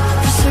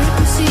for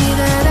certainty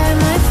that I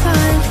might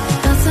find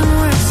nothing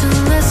works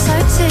unless I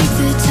take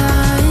the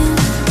time.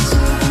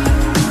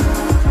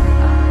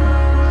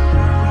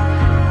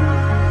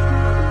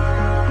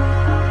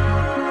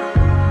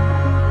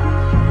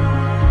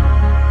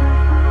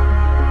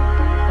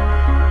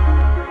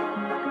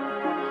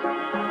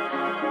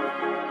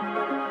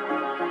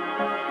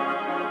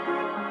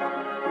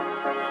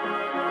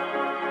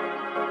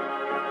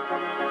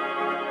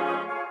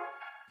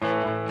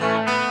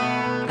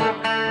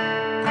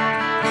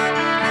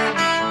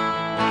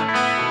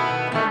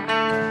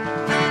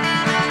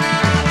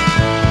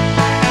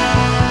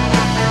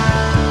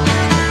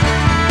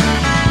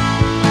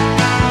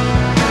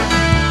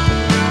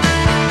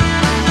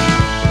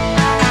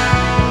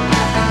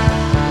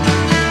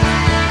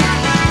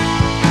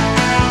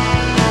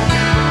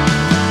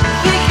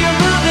 Think you're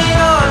moving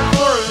on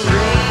for a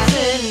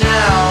reason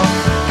now.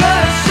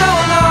 Gotta show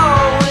 'em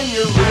all when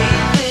you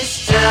leave this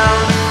town.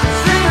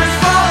 Streamers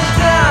falling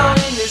down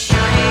in the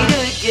street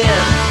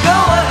again. Go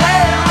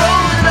ahead,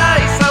 roll the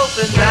dice,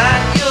 hoping that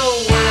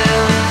you'll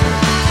win.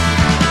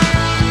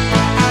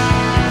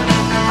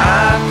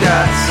 I've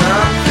got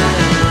something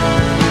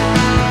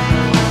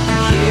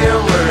here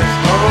worth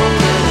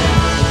holding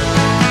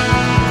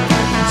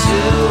to,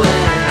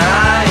 and I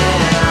am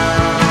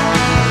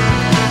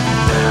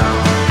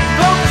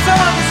focus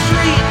on the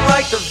street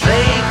like the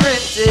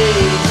vagrant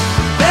days.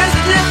 There's a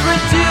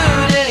different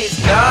dude and he's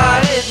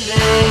got it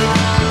made.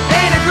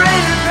 Ain't a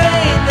greater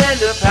pain than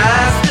to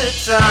pass the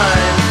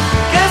time.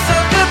 Guess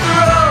I'll cut the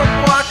rope,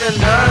 walk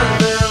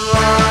another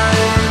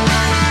line.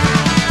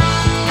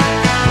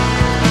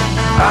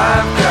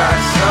 I've got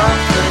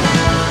something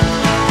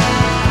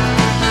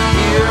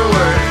here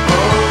worth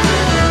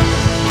holding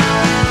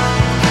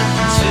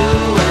to,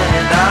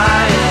 and I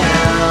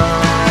am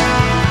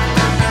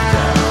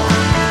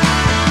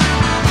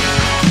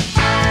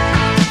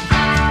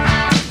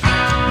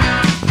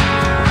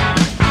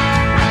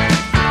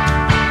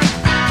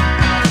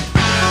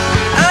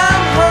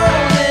I'm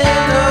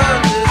holding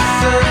on to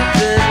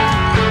something.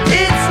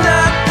 It's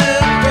not the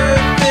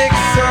perfect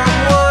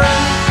someone.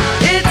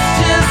 It's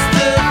just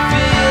the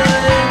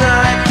feeling I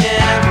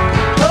can't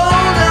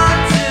hold on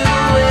to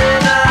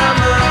when I'm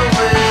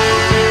away.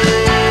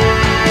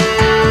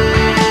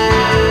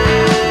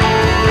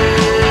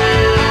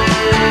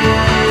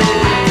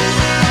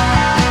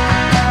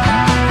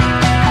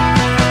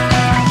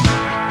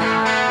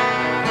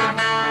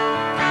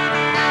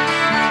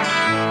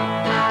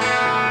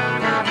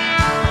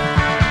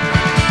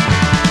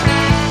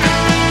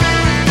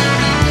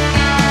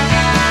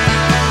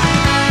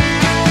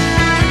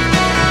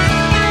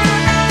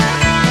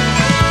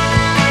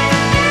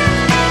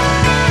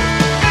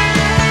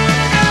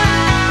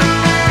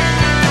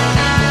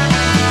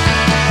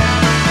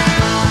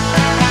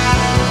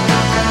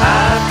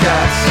 I've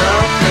got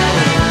something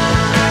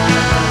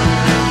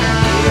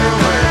here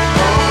worth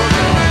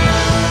holding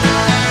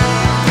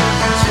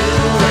to,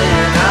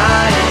 and I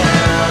am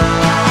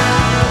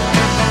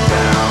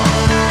down.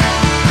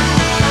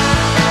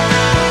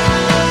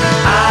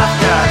 I've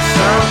got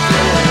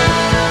something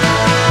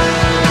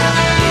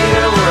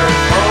here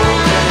worth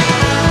holding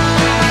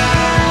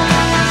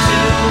to,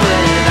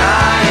 and I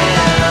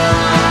am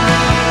down.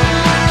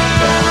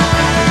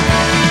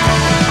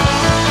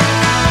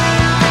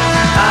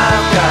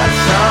 I've got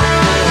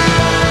something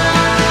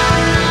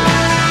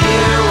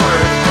here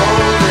worth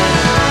holding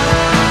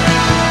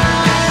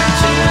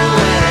to,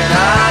 and I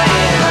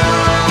am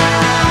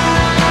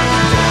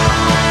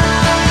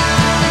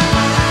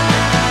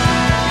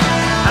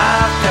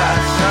I've got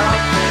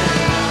something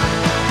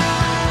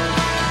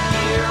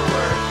here worth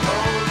holding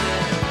to,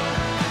 and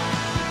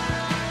I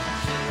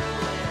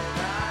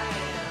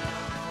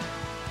am.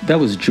 That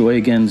was Joy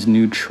Again's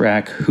new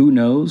track, Who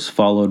Knows,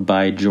 followed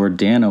by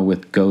Jordana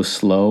with Go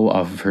Slow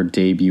off of her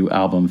debut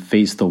album,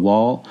 Face the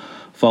Wall,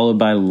 followed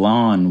by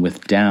Lon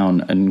with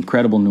Down, an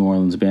incredible New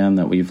Orleans band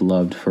that we've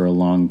loved for a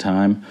long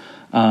time.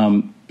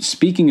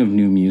 Speaking of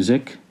new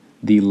music,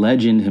 the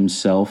legend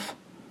himself,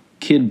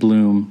 Kid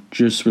Bloom,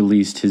 just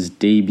released his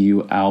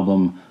debut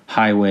album,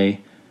 Highway,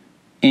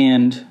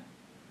 and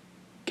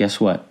guess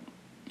what?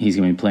 He's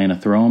going to be playing a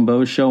Throw and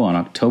Bow show on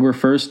October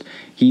 1st.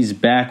 He's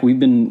back. We've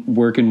been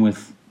working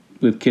with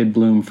Kid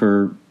Bloom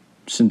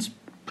since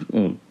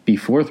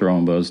before Throw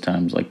and Bow's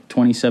times, like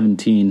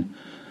 2017.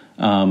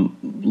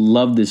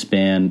 Love this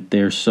band.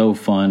 They're so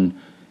fun.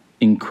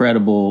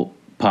 Incredible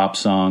pop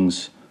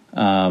songs.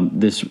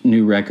 This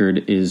new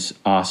record is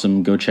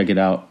awesome. Go check it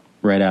out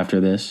right after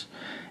this.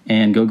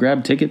 And go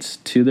grab tickets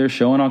to their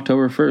show on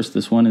October 1st.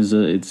 This one is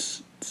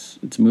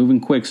It's moving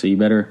quick, so you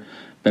better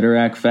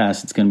act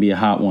fast. It's going to be a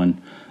hot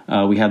one.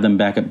 We had them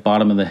back at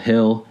Bottom of the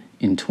Hill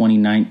in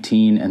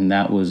 2019, and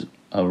that was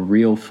a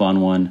real fun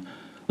one.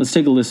 Let's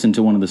take a listen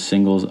to one of the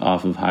singles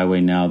off of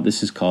Highway Now.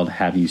 This is called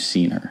Have You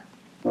Seen Her?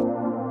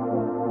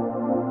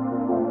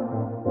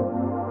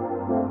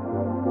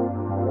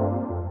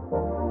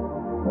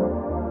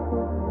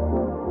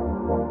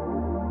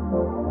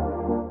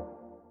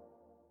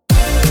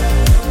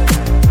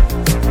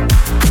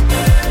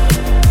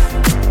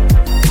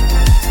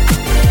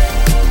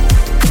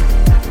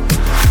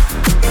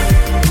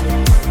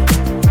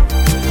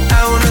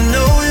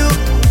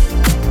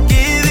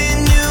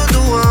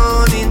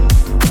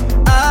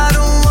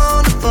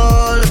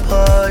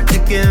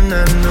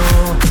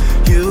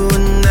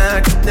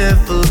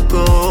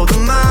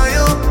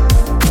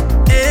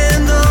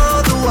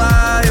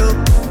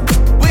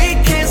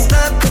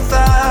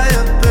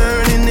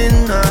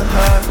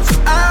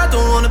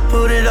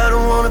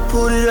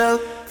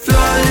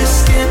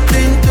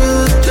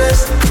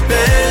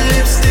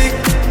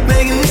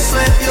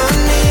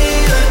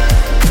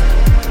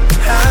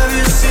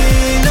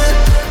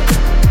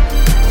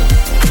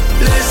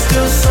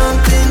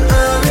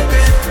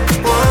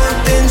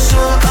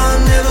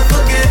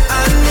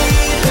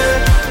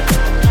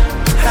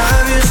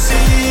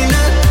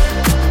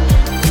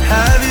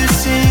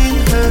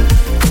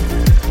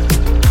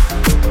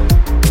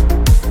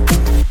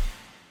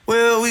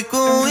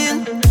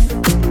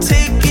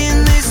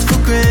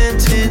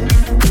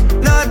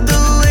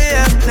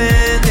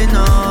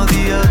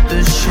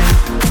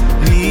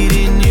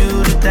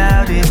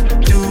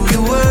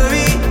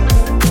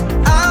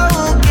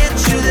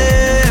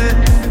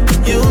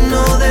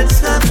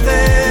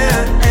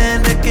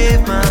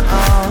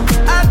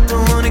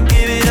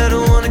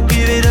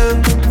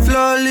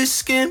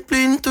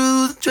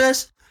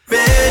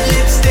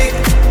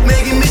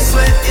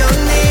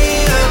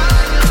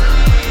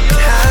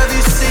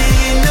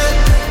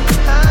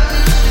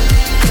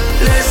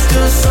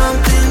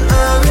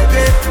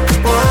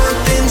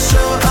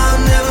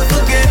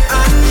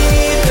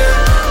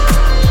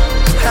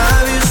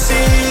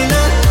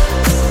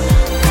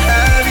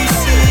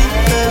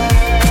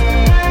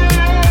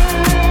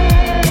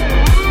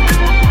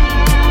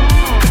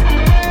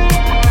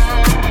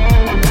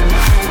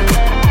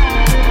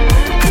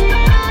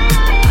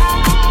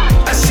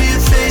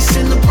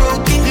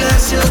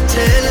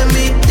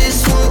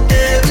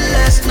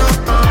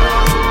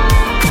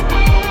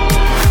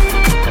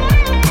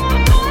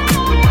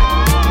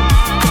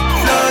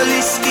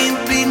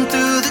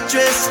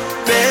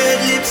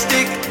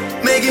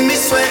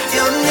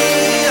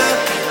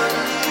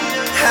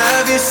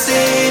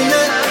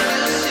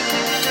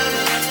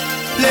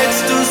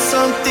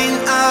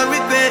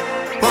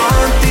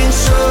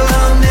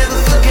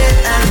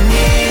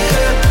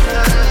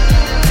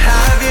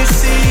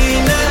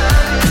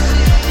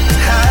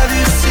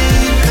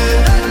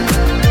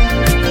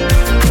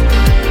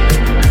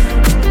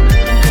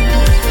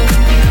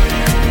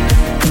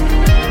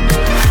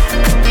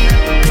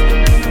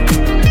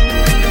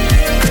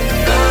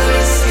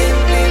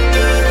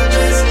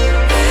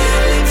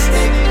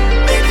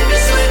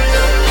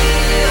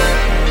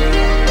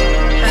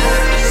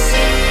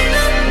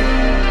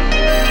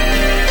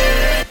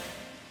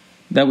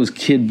 That was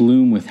Kid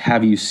Bloom with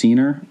Have You Seen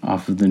Her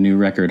off of the new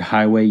record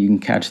Highway. You can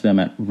catch them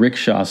at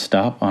Rickshaw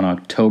Stop on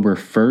October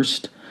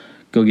 1st.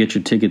 Go get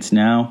your tickets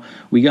now.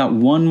 We got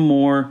one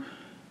more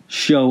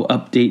show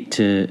update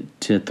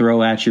to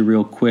throw at you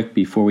real quick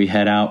before we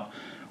head out.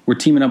 We're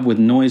teaming up with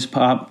Noise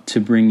Pop to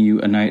bring you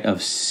a night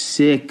of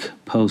sick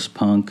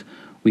post-punk.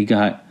 We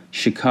got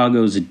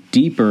Chicago's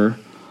Deeper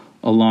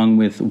along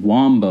with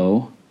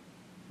Wombo,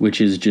 which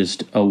is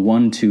just a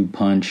 1-2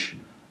 punch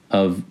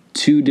of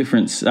two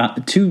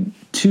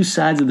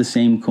sides of the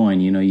same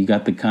coin. You know, you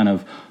got the kind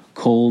of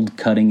cold,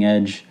 cutting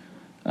edge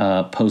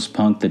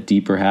post-punk that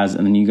Deeper has,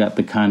 and then you got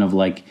the kind of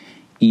like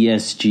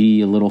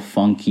ESG, a little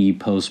funky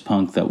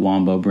post-punk that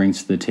Wombo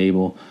brings to the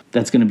table.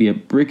 That's going to be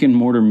at Brick and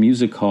Mortar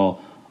Music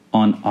Hall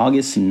on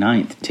August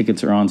 9th.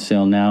 Tickets are on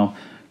sale now.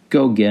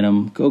 Go get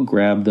them. Go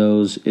grab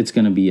those. It's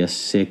going to be a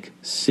sick,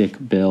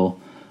 sick bill.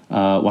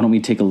 Why don't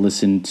we take a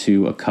listen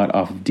to a cut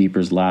off of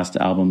Deeper's last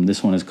album?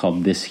 This one is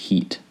called This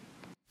Heat.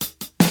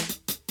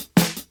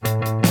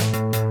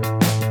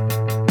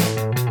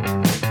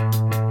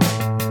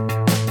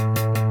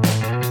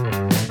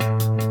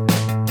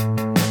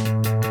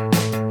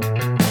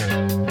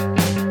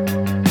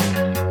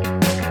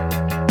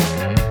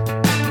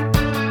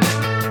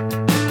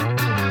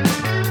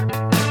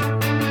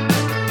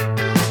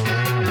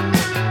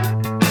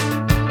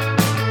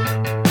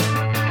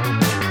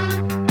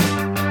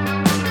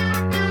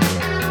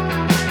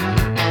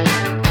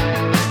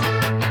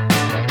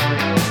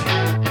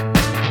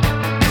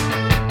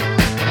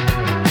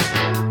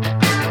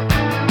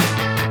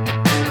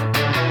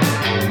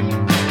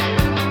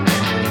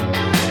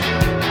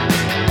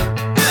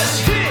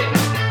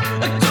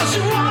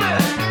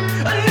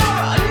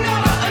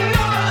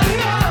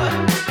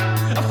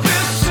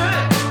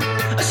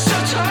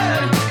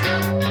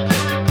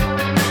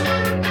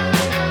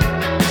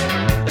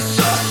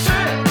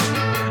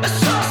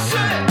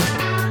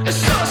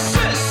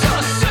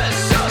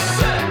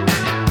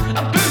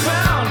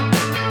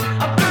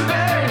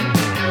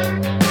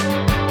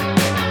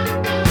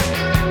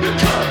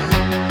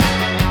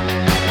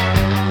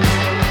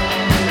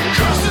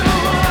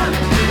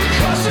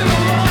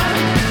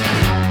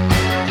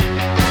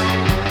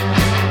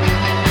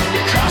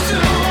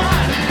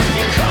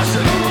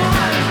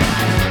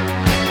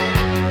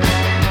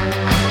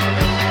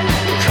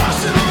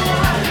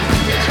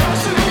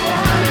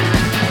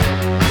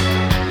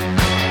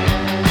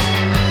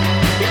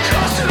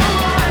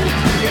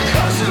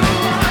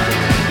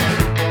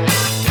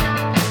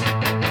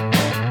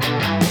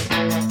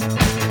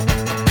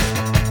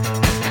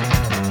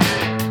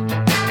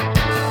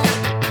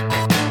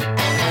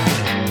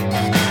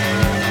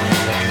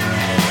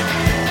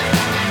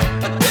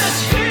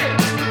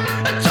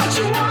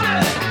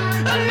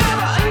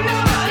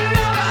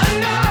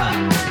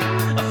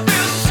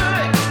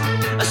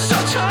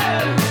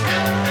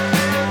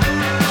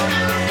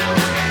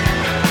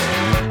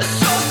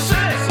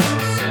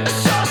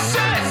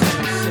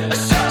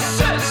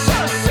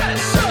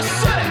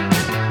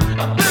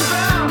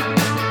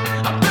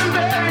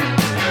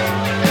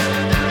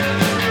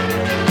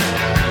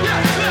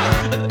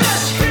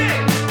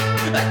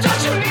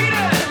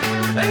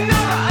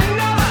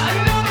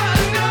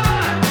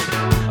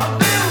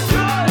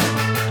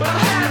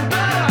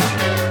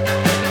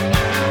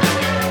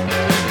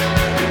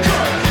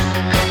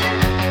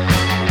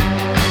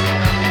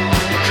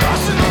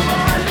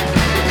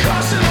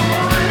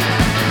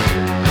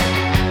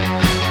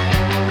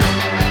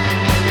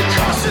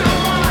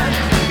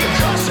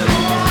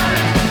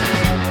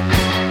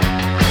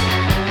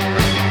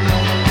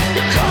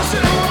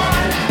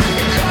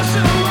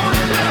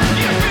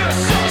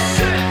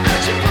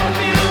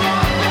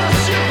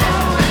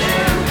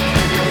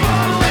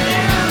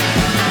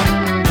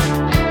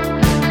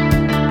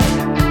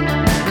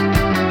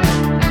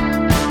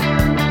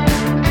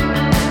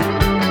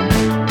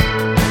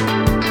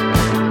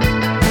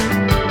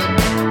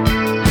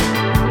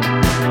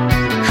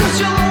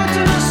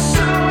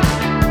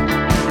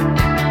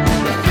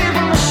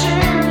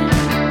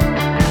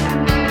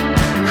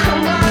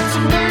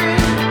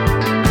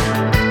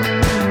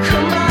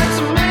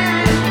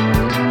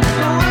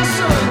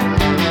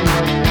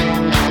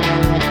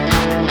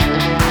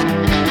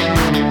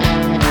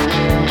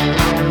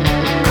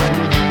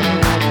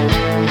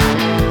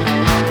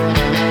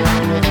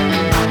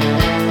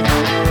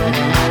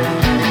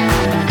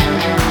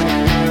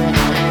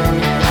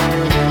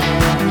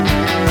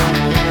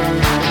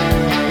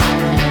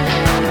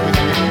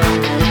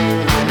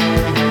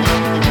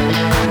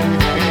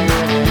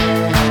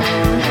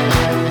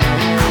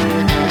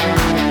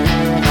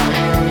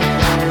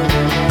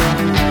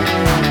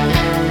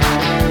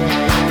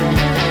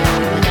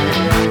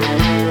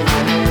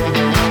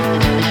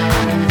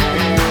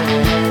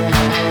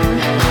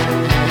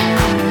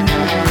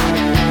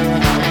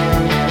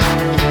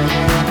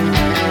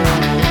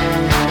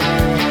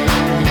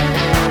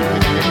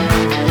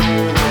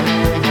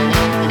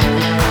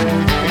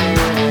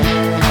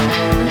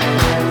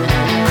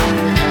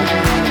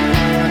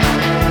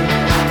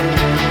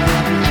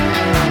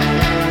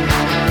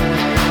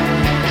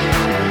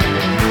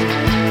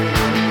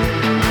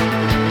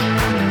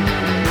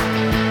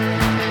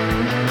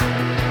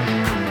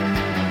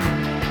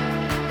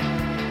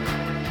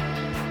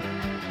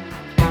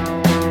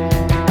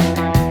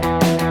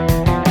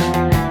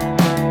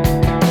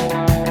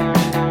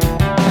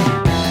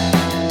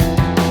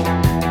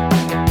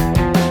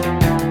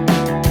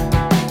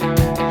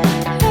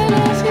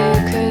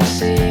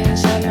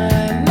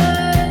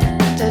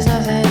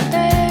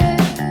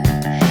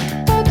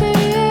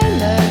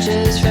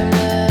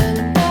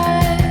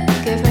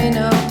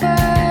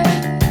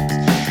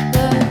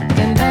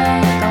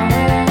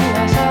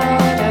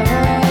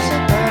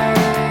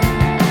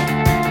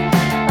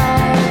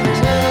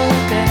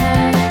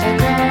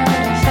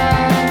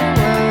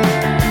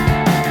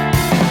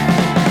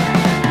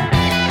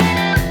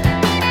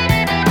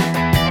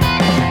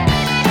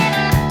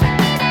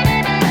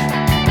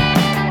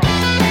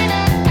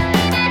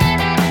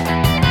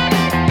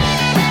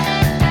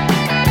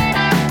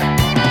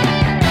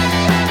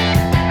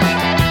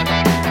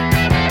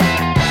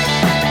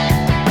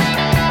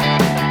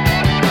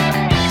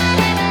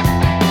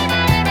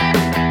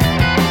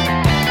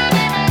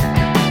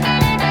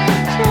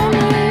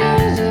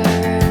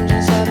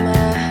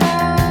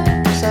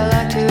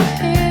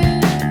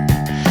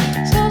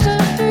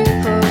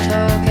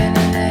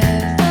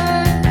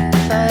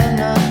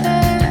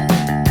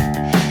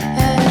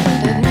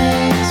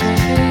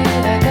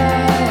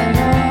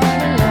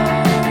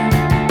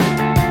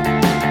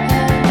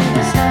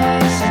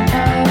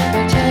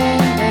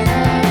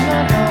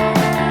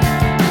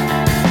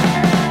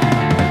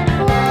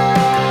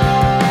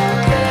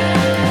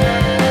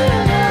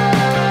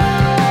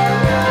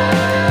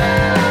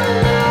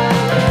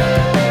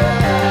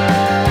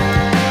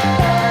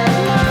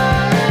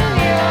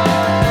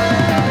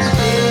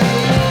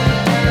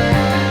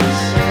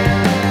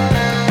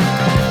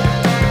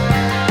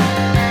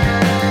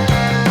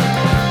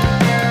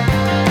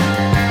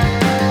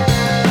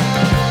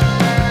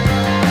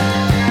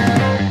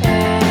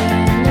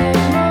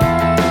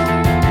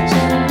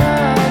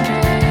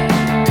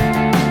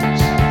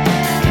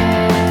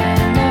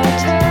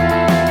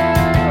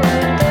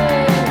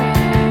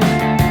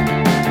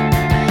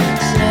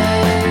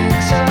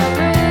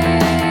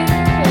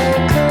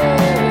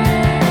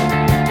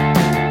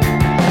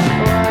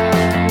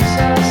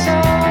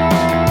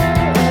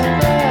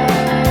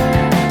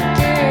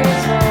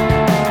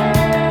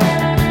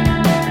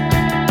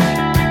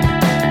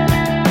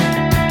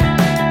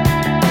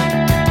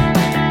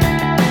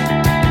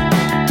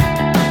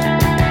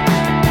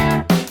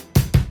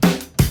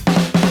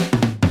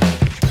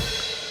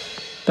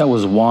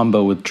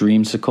 Wombo with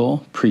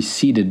Dreamsicle,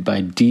 preceded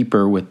by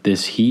Deeper with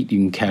This Heat. You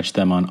can catch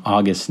them on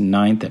August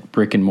 9th at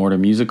Brick and Mortar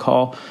Music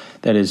Hall.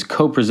 That is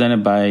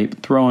co-presented by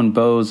Throwin'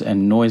 Bows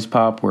and Noise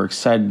Pop. We're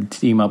excited to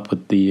team up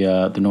with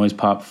the Noise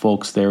Pop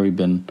folks there. I've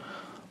been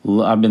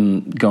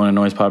going to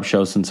Noise Pop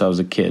shows since I was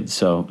a kid,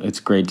 so it's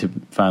great to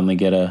finally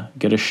get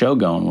a show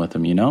going with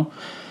them, you know?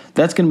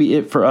 That's going to be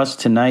it for us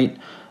tonight.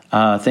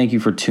 Thank you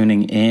for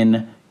tuning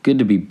in. Good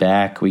to be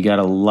back. We got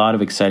a lot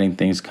of exciting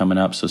things coming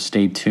up, so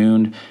stay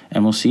tuned,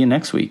 and we'll see you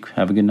next week.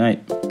 Have a good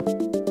night.